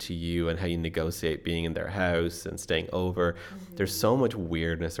 reaction to you and how you negotiate being in their house and staying over, there's so much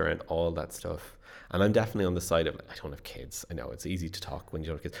weirdness around all that stuff. And I'm definitely on the side of, I don't have kids. I know it's easy to talk when you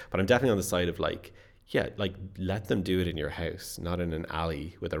don't have kids, but I'm definitely on the side of like, yeah, like let them do it in your house, not in an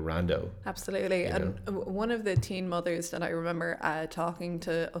alley with a rando. Absolutely. And one of the teen mothers that I remember talking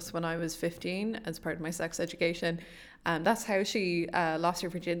to us when I was 15 as part of my sex education, that's how she lost her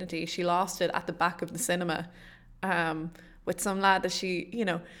virginity. She lost it at the back of the cinema with some lad that she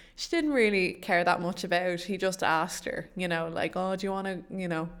didn't really care that much about. He just asked her, you know, like, oh, do you want to, you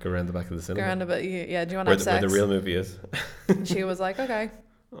know, go around the back of the cinema? Go around yeah, do you want to have sex? Where the real movie is. And she was like, okay.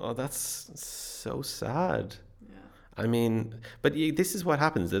 Oh, that's so sad. Yeah. I mean, but this is what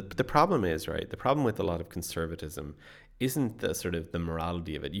happens. The problem is, right, the problem with a lot of conservatism isn't the sort of the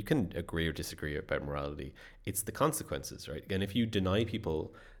morality of it. You can agree or disagree about morality. It's the consequences, right? And if you deny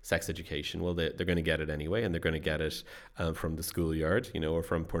people sex education, well, they're going to get it anyway, and they're going to get it from the schoolyard, you know, or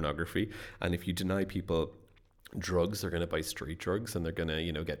from pornography. And if you deny people drugs, they're going to buy street drugs, and they're going to,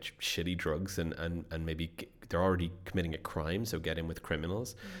 you know, get shitty drugs, and maybe they're already committing a crime, so get in with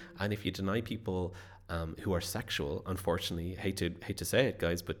criminals. And if you deny people who are sexual, unfortunately, hate to say it,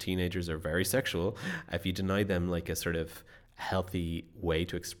 guys, but teenagers are very sexual. If you deny them like a sort of healthy way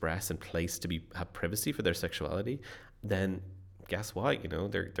to express and place to have privacy for their sexuality, then guess what? You know,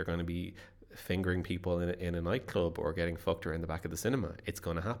 they're going to be fingering people in a nightclub or getting fucked around the back of the cinema. It's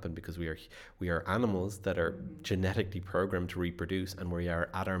going to happen because we are animals that are genetically programmed to reproduce, and we are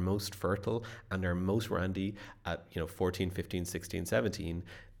at our most fertile and our most randy at 14, 15, 16, 17.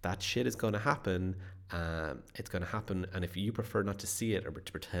 That shit is going to happen. It's going to happen, and if you prefer not to see it or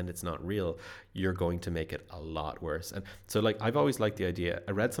to pretend it's not real, you're going to make it a lot worse. And so, like, I've always liked the idea.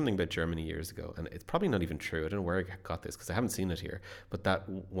 I read something about Germany years ago, and it's probably not even true. I don't know where I got this because I haven't seen it here, but that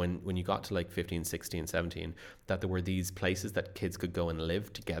when you got to like 15, 16, 17, that there were these places that kids could go and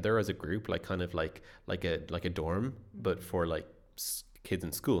live together as a group, like kind of like a dorm, but for like kids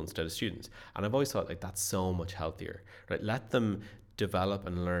in school instead of students. And I've always thought, like, that's so much healthier, right? Let them develop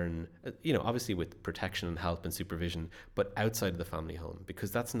and learn, obviously with protection and help and supervision, but outside of the family home,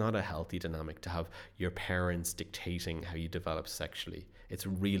 because that's not a healthy dynamic to have your parents dictating how you develop sexually. It's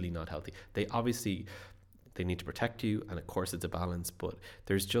really not healthy. They need to protect you, and of course it's a balance, but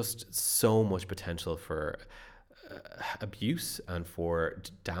there's just so much potential for abuse and for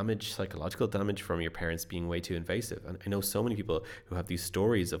damage, psychological damage from your parents being way too invasive. And I know so many people who have these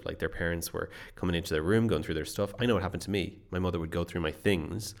stories of like their parents were coming into their room, going through their stuff. I know what happened to me. My mother would go through my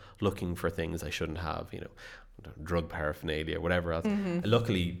things, looking for things I shouldn't have, drug paraphernalia, whatever else.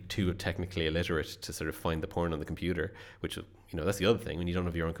 Luckily, too technically illiterate to sort of find the porn on the computer, which, that's the other thing. When you don't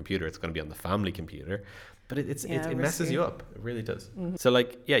have your own computer, it's going to be on the family computer. But it messes you up. It really does. So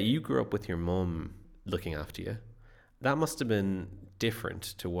like, yeah, you grew up with your mum looking after you. That must have been different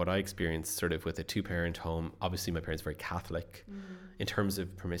to what I experienced sort of with a two-parent home. Obviously, my parents are very Catholic in terms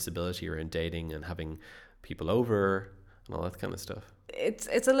of permissibility around dating and having people over and all that kind of stuff.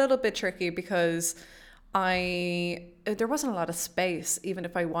 It's a little bit tricky because there wasn't a lot of space, even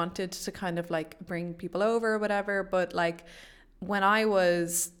if I wanted to kind of like bring people over or whatever. But like when I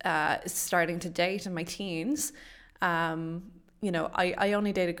was starting to date in my teens, I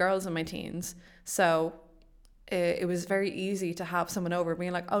only dated girls in my teens. So it was very easy to have someone over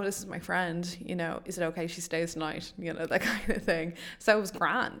being like, oh, this is my friend, is it okay she stays tonight, that kind of thing. So it was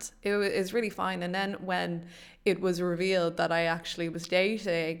grand. It was really fine. And then when it was revealed that I actually was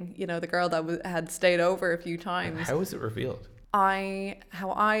dating, the girl that had stayed over a few times. How was it revealed?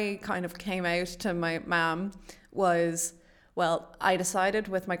 How I kind of came out to my mom was well, I decided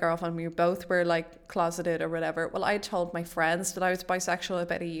with my girlfriend, we both were like closeted or whatever. Well, I told my friends that I was bisexual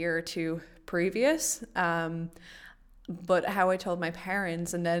about a year or two previous. But how I told my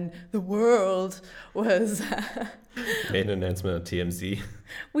parents, and then the world was Made an announcement on TMZ.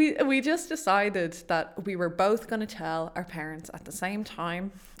 we just decided that we were both going to tell our parents at the same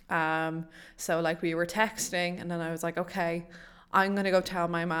time. So like we were texting, and then I was like, okay, I'm going to go tell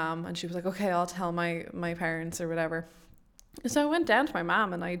my mom. And she was like, okay, I'll tell my parents or whatever. So I went down to my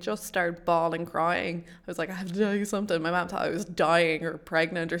mom and I just started bawling, crying. I was like, I have to tell you something. My mom thought I was dying or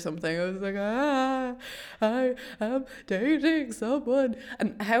pregnant or something. I was like, I am dating someone.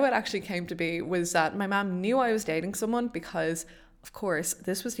 And how it actually came to be was that my mom knew I was dating someone because, of course,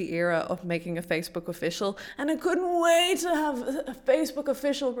 this was the era of making a Facebook official, and I couldn't wait to have a Facebook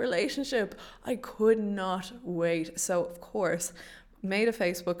official relationship. I could not wait. So, of course, made a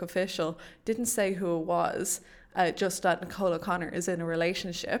Facebook official, didn't say who it was. Just that Nicole O'Connor is in a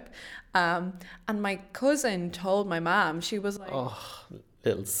relationship. And my cousin told my mom, she was like... Oh,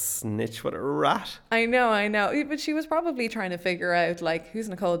 little snitch, what a rat. I know. But she was probably trying to figure out, like, who's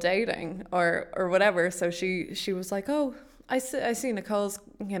Nicole dating or whatever. So she was like, oh, I see Nicole's,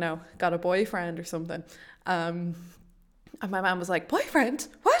 got a boyfriend or something. And my mom was like, boyfriend?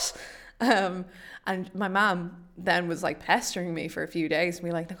 What? And my mom then was like pestering me for a few days and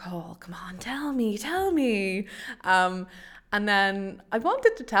be like, Nicole, come on, tell me. And then I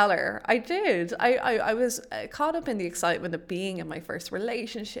wanted to tell her. I did. I was caught up in the excitement of being in my first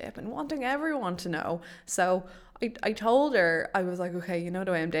relationship and wanting everyone to know. So I told her, I was like, okay,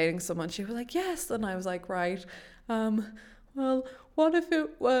 the way I'm dating someone. She was like, yes. And I was like, right. Well, what if it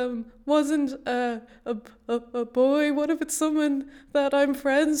wasn't a boy? What if it's someone that I'm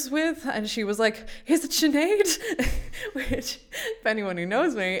friends with? And she was like, is it Sinead? Which, if anyone who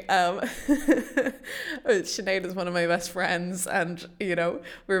knows me, Sinead is one of my best friends, and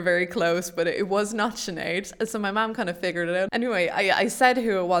we're very close, but it was not Sinead. So my mom kind of figured it out. Anyway, I said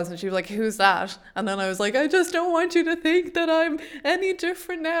who it was, and she was like, who's that? And then I was like, I just don't want you to think that I'm any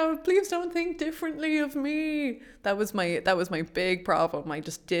different now. Please don't think differently of me. That was my big problem. I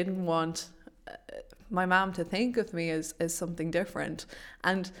just didn't want my mom to think of me as something different.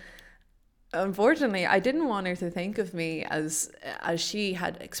 And unfortunately, I didn't want her to think of me as she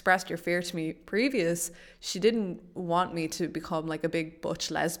had expressed her fear to me previous. She didn't want me to become like a big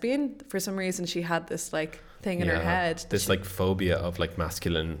butch lesbian. For some reason, she had this like thing in her head. This like phobia of like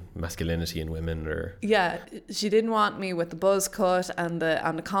masculinity in women, or she didn't want me with the buzz cut and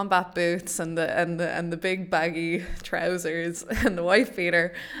the combat boots and the big baggy trousers and the wife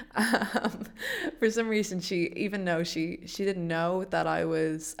beater. For some reason, even though she didn't know that I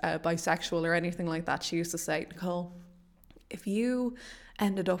was bisexual or anything like that, she used to say, Nicole, if you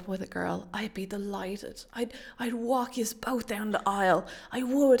ended up with a girl, I'd be delighted. I'd walk you both down the aisle. I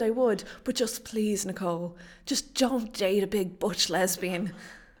would. But just please, Nicole, just don't date a big butch lesbian.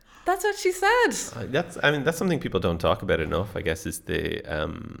 That's what she said. That's something people don't talk about enough, I guess, is the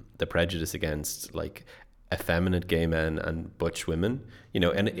prejudice against like effeminate gay men and butch women.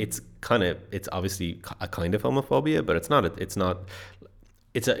 And it's obviously a kind of homophobia, but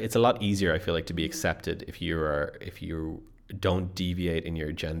it's a lot easier, I feel like, to be accepted if you don't deviate in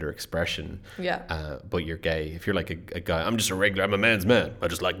your gender expression, but you're gay. If you're like a guy, I'm a man's man, I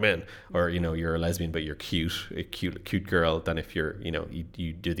just like men, or you're a lesbian but you're a cute girl, then if you're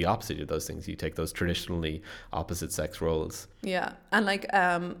you do the opposite of those things, you take those traditionally opposite sex roles. And like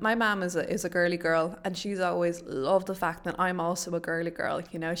my mom is a girly girl, and she's always loved the fact that I'm also a girly girl.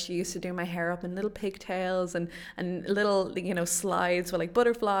 She used to do my hair up in little pigtails and little slides with like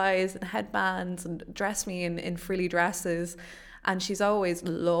butterflies and headbands, and dress me in frilly dresses. And she's always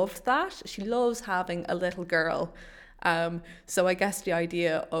loved that. She loves having a little girl. So I guess the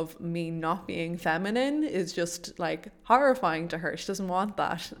idea of me not being feminine is just like horrifying to her. She doesn't want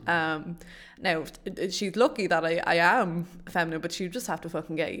that. Now she's lucky that I am feminine, but she'd just have to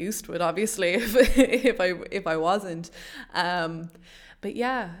fucking get used to it, obviously, if I wasn't. But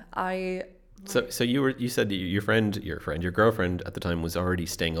yeah, So you said your girlfriend at the time was already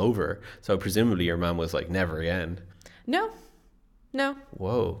staying over. So presumably your mom was like, never again. No.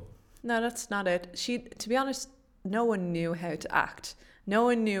 Whoa. No, that's not it. To be honest, no one knew how to act. No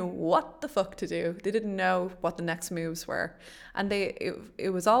one knew what the fuck to do. They didn't know what the next moves were. And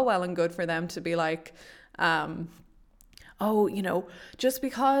it was all well and good for them to be like, just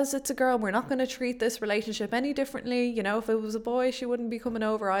because it's a girl, we're not going to treat this relationship any differently. If it was a boy, she wouldn't be coming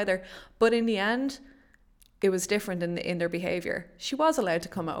over either. But in the end, it was different in their behavior. She was allowed to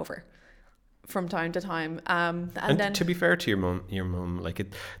come over from time to time. And then, to be fair to your mum, like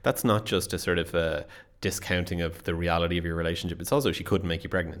that's not just a sort of discounting of the reality of your relationship. It's also she couldn't make you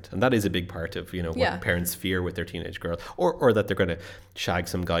pregnant, and that is a big part of what parents fear with their teenage girl, or that they're going to shag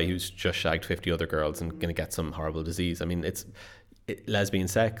some guy who's just shagged 50 other girls and going to get some horrible disease. I mean, lesbian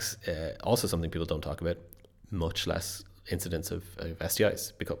sex, also something people don't talk about, much less incidence of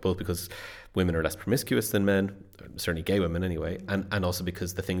STIs, because women are less promiscuous than men, certainly gay women anyway, and also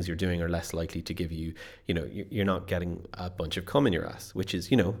because the things you're doing are less likely to give you, you're not getting a bunch of cum in your ass, which is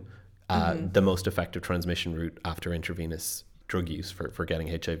the most effective transmission route after intravenous drug use for getting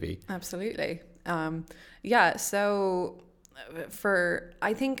HIV. Absolutely. So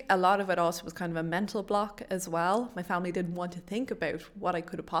I think a lot of it also was kind of a mental block as well. My family didn't want to think about what I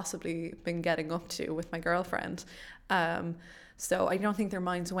could have possibly been getting up to with my girlfriend. So I don't think their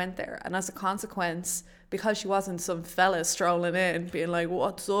minds went there. And as a consequence, because she wasn't some fella strolling in being like,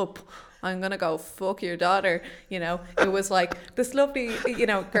 what's up? I'm going to go fuck your daughter. It was like this lovely,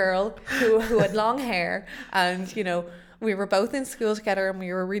 girl who had long hair, and, we were both in school together and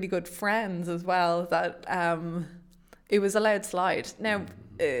we were really good friends as well, that it was allowed slide. Now,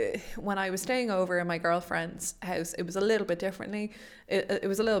 when I was staying over in my girlfriend's house, it was a little bit differently. It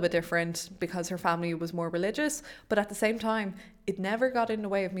was a little bit different because her family was more religious, but at the same time, it never got in the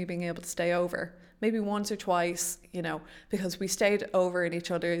way of me being able to stay over. Maybe once or twice, because we stayed over in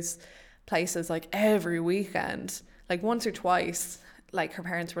each other's places like every weekend. Like once or twice, like her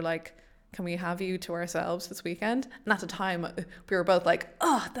parents were like, can we have you to ourselves this weekend? And at the time, we were both like,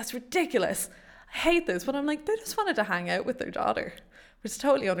 oh, that's ridiculous. I hate this. But I'm like, they just wanted to hang out with their daughter, which is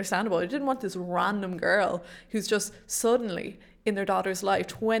totally understandable. I didn't want this random girl who's just suddenly in their daughter's life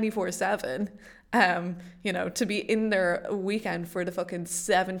 24/7, to be in their weekend for the fucking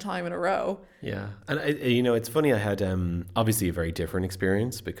 7th time in a row. Yeah. And, it's funny, I had obviously a very different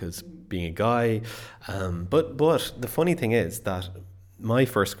experience because being a guy, but the funny thing is that my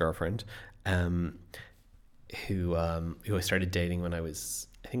first girlfriend, who I started dating when I was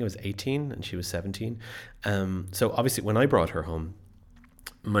 18 and she was 17. So obviously when I brought her home,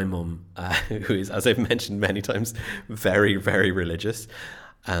 my mum, who is, as I've mentioned many times, very, very religious,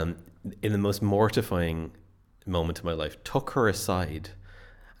 in the most mortifying moment of my life, took her aside.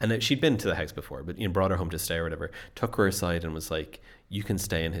 And she'd been to the house before, but brought her home to stay or whatever, took her aside and was like, you can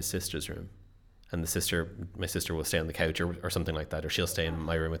stay in his sister's room. And my sister will stay on the couch or something like that, or she'll stay in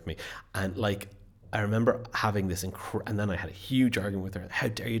my room with me. And like, I remember having this and then I had a huge argument with her. How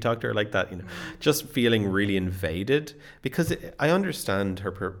dare you talk to her like that? Just feeling really invaded, because I understand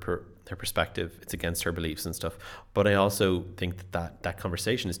her perspective. It's against her beliefs and stuff. But I also think that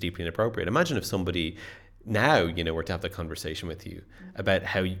conversation is deeply inappropriate. Imagine if somebody now, were to have that conversation with you about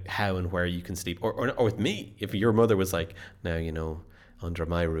how and where you can sleep, or with me, if your mother was like, now, under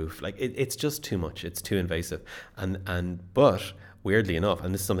my roof, like it's just too much. It's too invasive. But weirdly enough,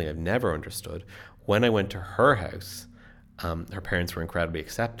 and this is something I've never understood, when I went to her house, her parents were incredibly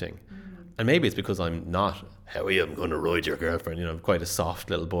accepting. And maybe it's because I'm not, Howie, I'm going to ride your girlfriend, I'm quite a soft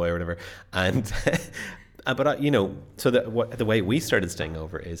little boy or whatever. And, but so the way we started staying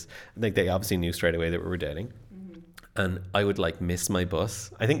over is, I think they obviously knew straight away that we were dating. And I would like miss my bus.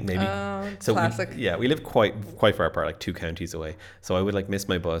 I think maybe. So classic. We live quite far apart, like 2 counties away. So I would like miss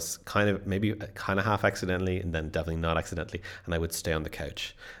my bus, kind of half accidentally, and then definitely not accidentally. And I would stay on the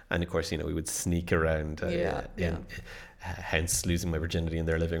couch. And of course, we would sneak around. Hence losing my virginity in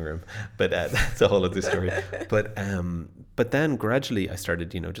their living room. But that's a whole other story. But then gradually I started,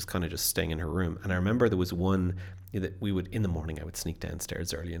 just staying in her room. And I remember there was one that we would, in the morning, I would sneak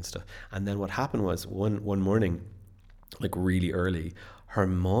downstairs early and stuff. And then what happened was one morning, like really early, her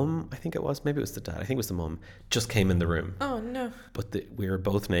mum, I think it was, maybe it was the dad, I think it was the mum, just came in the room. Oh no. But we were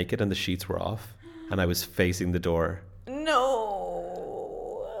both naked and the sheets were off and I was facing the door.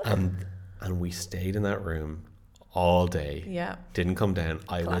 No. And we stayed in that room all day. Yeah. Didn't come down.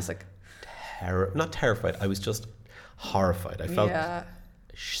 Classic. I was not terrified, I was just horrified. I felt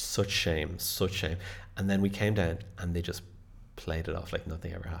such shame. And then we came down and they just played it off like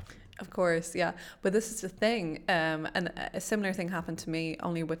nothing ever happened. Of course, yeah. But this is the thing, and a similar thing happened to me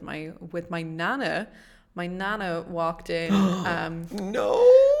only with my nana. My nana walked in. No,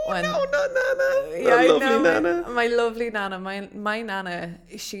 not Nana. Yeah, I know. Nana. My lovely Nana. My Nana.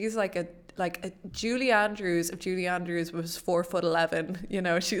 She's like a Julie Andrews. If Julie Andrews was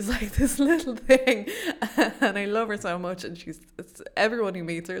 4'11", she's like this little thing, and I love her so much. And it's everyone who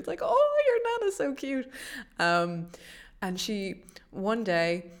meets her, it's like, oh, your Nana's so cute. And she one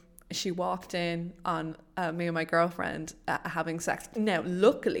day. She walked in on me and my girlfriend having sex. Now,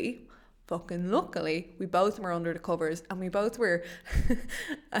 luckily, we both were under the covers, and we both were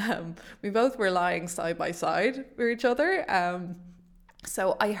lying side by side with each other.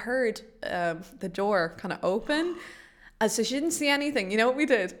 So I heard the door kind of open. And so she didn't see anything. You know what we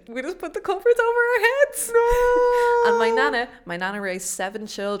did? We just put the covers over our heads. No! And my nana raised 7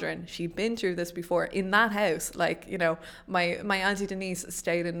 children. She'd been through this before in that house. Like, you know, my auntie Denise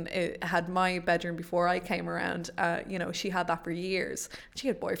stayed had my bedroom before I came around. You know, she had that for years. She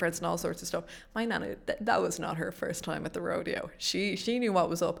had boyfriends and all sorts of stuff. My nana, that was not her first time at the rodeo. She knew what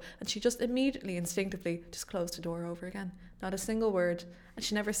was up, and she just immediately, instinctively, just closed the door over again. Not a single word. And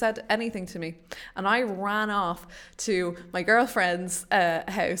she never said anything to me. And I ran off to my girlfriend's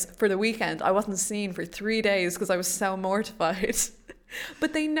house for the weekend. I wasn't seen for 3 days because I was so mortified.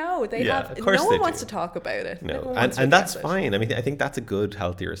 But they know. Of course no one wants to talk about it. No, and that's fine. I mean, I think that's a good,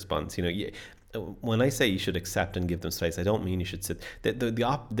 healthy response. You know, when I say you should accept and give them space, I don't mean you should sit.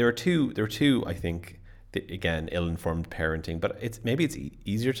 There are two, I think, again, ill-informed parenting, but it's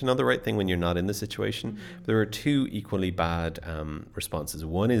easier to know the right thing when you're not in the situation. Mm-hmm. There are 2 equally bad responses.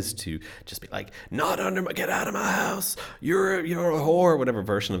 One is to just be like, get out of my house, you're a whore, whatever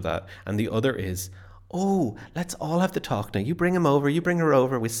version of that. And the other is, oh, let's all have to talk now. You bring him over, you bring her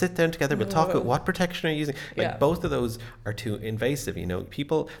over, we sit down together, we'll talk about what protection are you using. Like, both of those are too invasive. You know,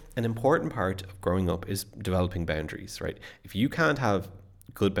 an important part of growing up is developing boundaries, right? If you can't have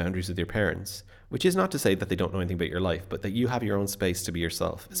good boundaries with your parents, which is not to say that they don't know anything about your life, but that you have your own space to be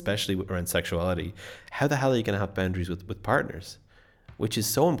yourself, especially around sexuality, how the hell are you going to have boundaries with partners? Which is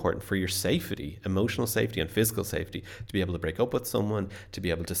so important for your safety, emotional safety and physical safety, to be able to break up with someone, to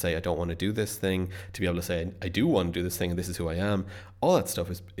be able to say, I don't want to do this thing, to be able to say, I do want to do this thing and this is who I am. All that stuff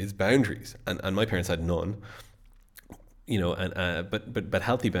is boundaries. And my parents had none, you know, but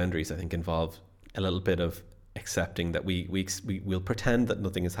healthy boundaries, I think, involve a little bit of accepting that we'll pretend that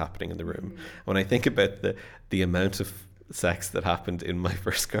nothing is happening in the room. When I think about the amount of sex that happened in my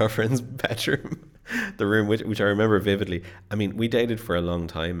first girlfriend's bedroom, the room which I remember vividly. I mean, we dated for a long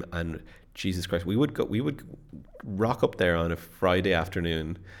time, and Jesus Christ, we would rock up there on a Friday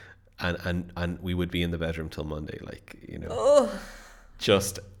afternoon, and we would be in the bedroom till Monday, like, you know,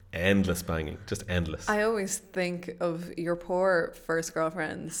 just endless banging, just endless. I always think of your poor first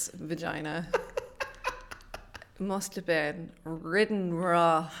girlfriend's vagina. Must have been ridden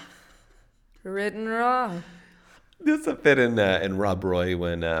raw. There's a bit in Rob Roy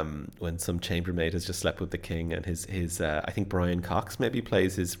when some chambermaid has just slept with the king, and his I think Brian Cox maybe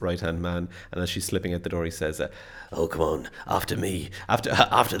plays his right hand man, and as she's slipping out the door, he says, "Oh, come on, after me,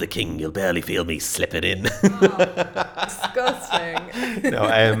 after the king, you'll barely feel me slip it in." Disgusting.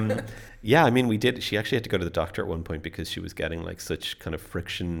 No, yeah, I mean, we did. She actually had to go to the doctor at one point because she was getting like such kind of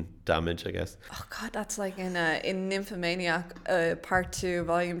friction damage, I guess. Oh God, that's like in Nymphomaniac, Part 2,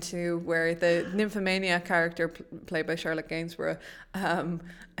 Volume 2, where the Nymphomaniac character played by Charlotte Gainsborough,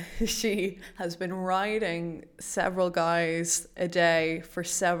 she has been riding several guys a day for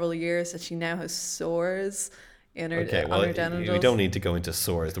several years, and she now has sores in her, on her genitals. We don't need to go into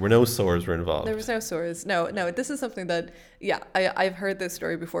sores. There were no sores were involved. There was no sores. No, this is something that, I've heard this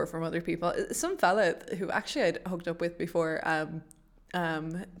story before from other people. Some fella who actually I'd hooked up with before,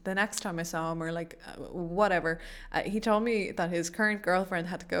 the next time I saw him, or like whatever, he told me that his current girlfriend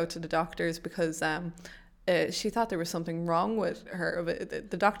had to go to the doctors because she thought there was something wrong with her.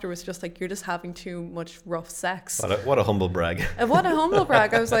 The doctor was just like, you're just having too much rough sex. What a humble brag. What a humble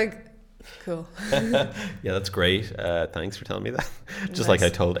brag. I was like, cool. Yeah, that's great. Thanks for telling me that. Just nice. Like I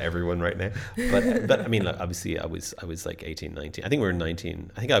told everyone right now. But I mean, obviously I was like 18, 19. I think we were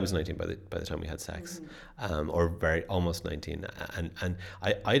 19. I think I was 19 by the time we had sex. Or almost 19. And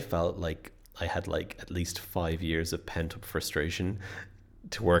I felt like I had like at least 5 years of pent up frustration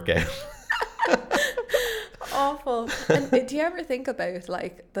to work out. Awful. And do you ever think about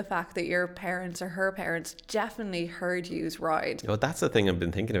like the fact that your parents or her parents definitely heard you's ride? Well, that's the thing I've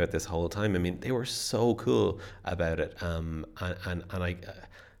been thinking about this whole time. I mean, they were so cool about it, and I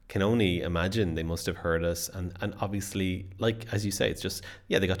can only imagine they must have heard us. And obviously, like as you say, it's just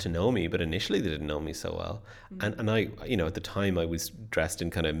they got to know me, but initially they didn't know me so well. And I, you know, at the time I was dressed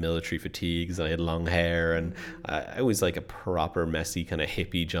in kind of military fatigues, and I had long hair, and I was like a proper messy kind of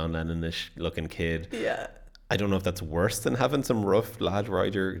hippie John Lennon-ish looking kid. Yeah. I don't know if that's worse than having some rough lad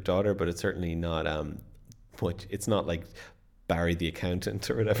ride your daughter, but it's certainly not. It's not like Barry the accountant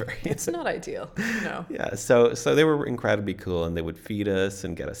or whatever. It's not ideal. No. Yeah. So they were incredibly cool, and they would feed us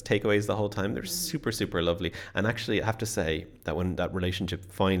and get us takeaways the whole time. They're super, super lovely. And actually, I have to say that when that relationship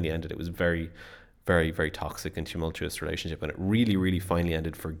finally ended, it was very, very, very toxic and tumultuous relationship, and it really, really finally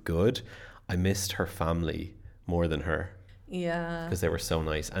ended for good. I missed her family more than her. Yeah. Because they were so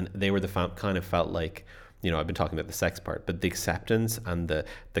nice, and they were the kind of felt like you know, I've been talking about the sex part, but the acceptance and the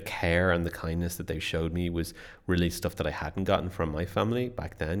care and the kindness that they showed me was really stuff that I hadn't gotten from my family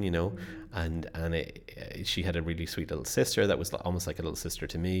back then, you know. And she had a really sweet little sister that was almost like a little sister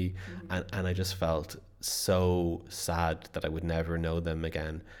to me, and I just felt so sad that I would never know them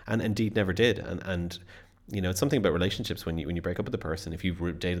again, and indeed never did. And you know, it's something about relationships when you break up with a person, if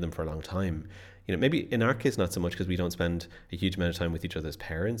you've dated them for a long time, you know, maybe in our case not so much because we don't spend a huge amount of time with each other's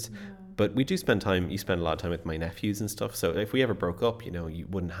parents, but we do spend time. You spend a lot of time with my nephews and stuff. So if we ever broke up, you know, you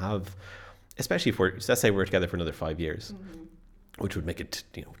wouldn't have, especially if let's say we're together for another 5 years, which would make it,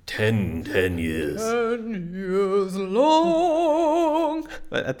 you know, 10 years. 10 years long.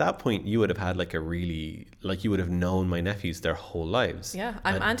 But at that point, you would have had like you would have known my nephews their whole lives. Yeah,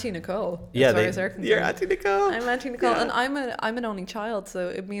 I'm Auntie Nicole. Yeah, You're Auntie Nicole. I'm Auntie Nicole, and I'm an only child, so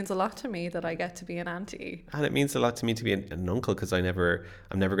it means a lot to me that I get to be an auntie. And it means a lot to me to be an uncle, because I'm never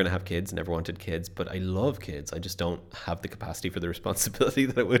going to have kids, never wanted kids, but I love kids. I just don't have the capacity for the responsibility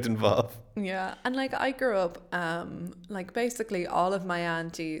that it would involve. Yeah, and like I grew up, like basically all of my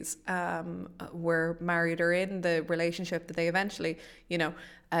aunties were married or in the relationship that they eventually, you know,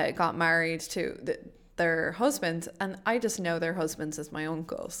 got married to their husbands, and I just know their husbands as my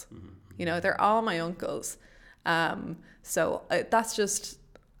uncles. You know, they're all my uncles. So that's just,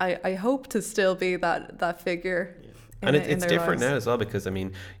 I hope to still be that figure. And it's different lives now as well, because I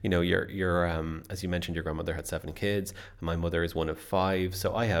mean, you know, you're as you mentioned, your grandmother had 7 kids. My mother is one of 5,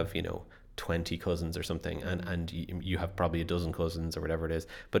 so I have, you know, 20 cousins or something, and you have probably a dozen cousins or whatever it is.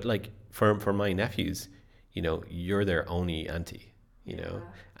 But like for my nephews, you know, you're their only auntie, you know,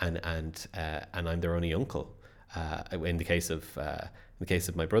 and I'm their only uncle. In the case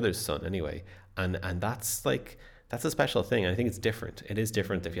of my brother's son, anyway, and that's a special thing. I think it's different. It is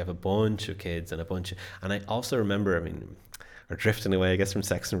different if you have a bunch of kids and and I also remember, I mean, or drifting away, I guess, from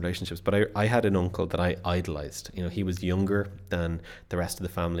sex and relationships, but I had an uncle that I idolized. You know, he was younger than the rest of the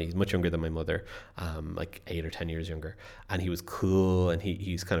family. He's much younger than my mother, like 8 or 10 years younger. And he was cool, and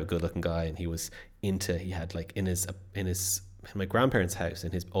he's kind of a good looking guy, and he had like in my grandparents' house,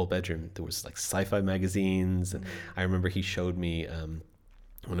 in his old bedroom, there was like sci-fi magazines. And I remember he showed me,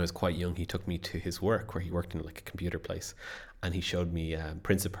 when I was quite young, he took me to his work where he worked in like a computer place, and he showed me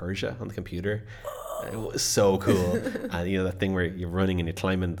Prince of Persia on the computer. It was so cool. And you know, that thing where you're running and you're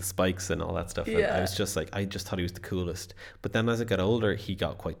climbing the spikes and all that stuff. And I was just like, I just thought he was the coolest. But then as I got older, he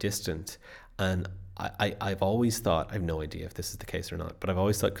got quite distant. And I've always thought, I have no idea if this is the case or not, but I've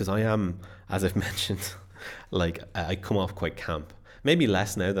always thought, because I am, as I've mentioned, like I come off quite camp. Maybe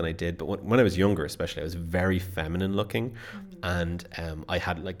less now than I did, but when I was younger, especially, I was very feminine looking, and I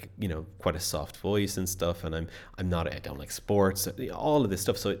had, like, you know, quite a soft voice and stuff. And I don't like sports, all of this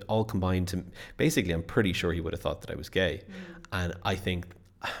stuff. So it all combined to basically, I'm pretty sure he would have thought that I was gay, and I think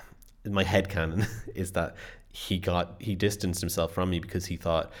my headcanon is that he distanced himself from me because he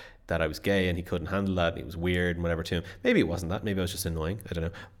thought that I was gay and he couldn't handle that, and it was weird and whatever to him. Maybe it wasn't that, maybe I was just annoying, I don't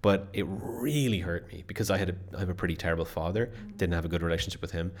know. But it really hurt me because I have a pretty terrible father, didn't have a good relationship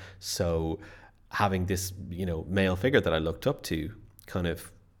with him. So having this, you know, male figure that I looked up to kind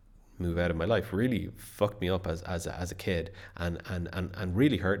of move out of my life really fucked me up as a kid, and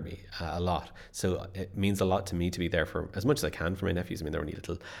really hurt me a lot. So it means a lot to me to be there for as much as I can for my nephews. I mean, they're only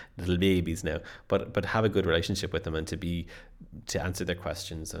little babies now, but have a good relationship with them, and to answer their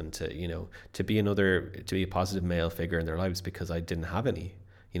questions, and to be a positive male figure in their lives, because I didn't have any.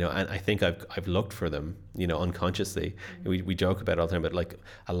 You know, and I think I've looked for them, you know, unconsciously. We joke about it all the time, but like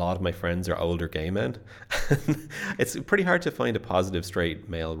a lot of my friends are older gay men. It's pretty hard to find a positive straight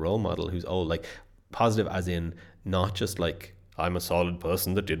male role model who's old, like positive as in not just like I'm a solid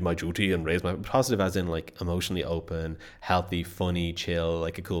person that did my duty and raised my, positive as in like emotionally open, healthy, funny, chill,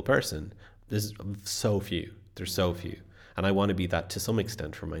 like a cool person. There's so few. There's so few. And I want to be that to some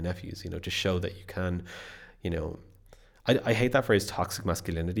extent for my nephews, you know, to show that you can, you know, I hate that phrase toxic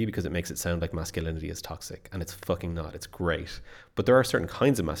masculinity, because it makes it sound like masculinity is toxic, and it's fucking not. It's great. But there are certain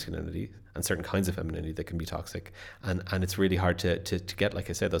kinds of masculinity and certain kinds of femininity that can be toxic. And it's really hard to get,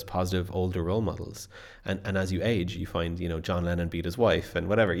 like I said, those positive older role models. And as you age, you find, you know, John Lennon beat his wife and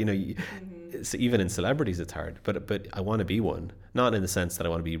whatever, you know, so even in celebrities, it's hard. But I want to be one, not in the sense that I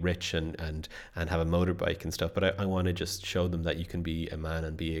want to be rich and have a motorbike and stuff, but I want to just show them that you can be a man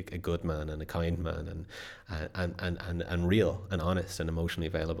and be a good man and a kind man and real and honest and emotionally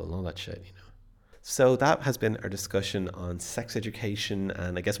available and all that shit, you know. So that has been our discussion on sex education,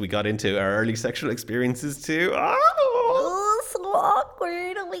 and I guess we got into our early sexual experiences too. Oh, so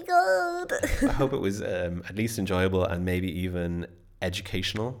awkward. Oh my god. I hope it was at least enjoyable and maybe even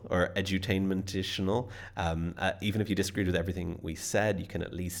educational or edutainmentational. Even if you disagreed with everything we said, you can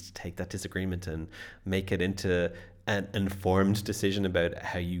at least take that disagreement and make it into an informed decision about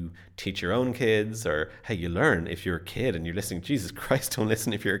how you teach your own kids or how you learn. If you're a kid and you're listening, Jesus Christ, don't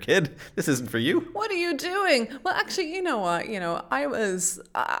listen if you're a kid. This isn't for you. What are you doing? Well, actually, you know what? I was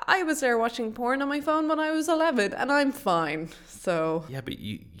there watching porn on my phone when I was 11, and I'm fine. So yeah, but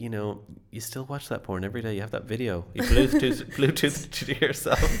you still watch that porn every day. You have that video. You Bluetooth to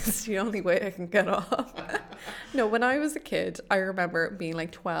yourself. It's the only way I can get off. No, when I was a kid, I remember being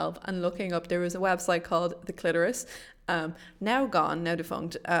like 12 and looking up. There was a website called The Clitoris. Now gone, now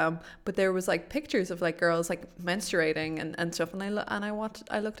defunct. But there was like pictures of like girls like menstruating and stuff, and I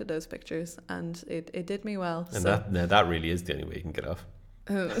looked at those pictures, and it did me well. And that really is the only way you can get off.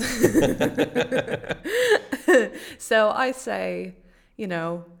 So I say,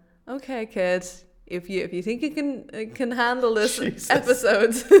 okay, kid, if you think you can handle this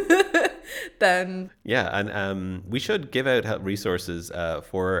episode, then yeah. And we should give out resources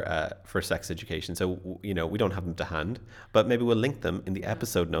for sex education. So we don't have them to hand, but maybe we'll link them in the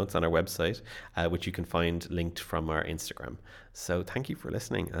episode notes on our website, which you can find linked from our Instagram. So thank you for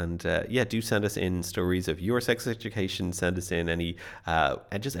listening, and do send us in stories of your sex education. Send us in any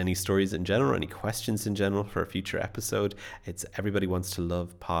just any stories in general, any questions in general for a future episode. It's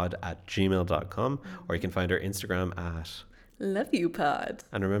everybodywantsToLovePod@gmail.com, or you can find our Instagram at Love You Pod.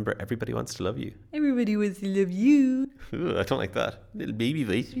 And remember, everybody wants to love you. Everybody wants to love you. Ooh, I don't like that little baby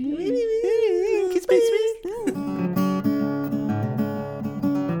voice. Kiss my sweet.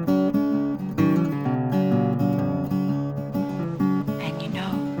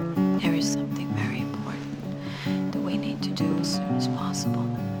 There is something very important that we need to do as soon as possible.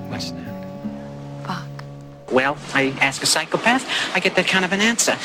 What's that? Fuck. Well, I ask a psychopath, I get that kind of an answer.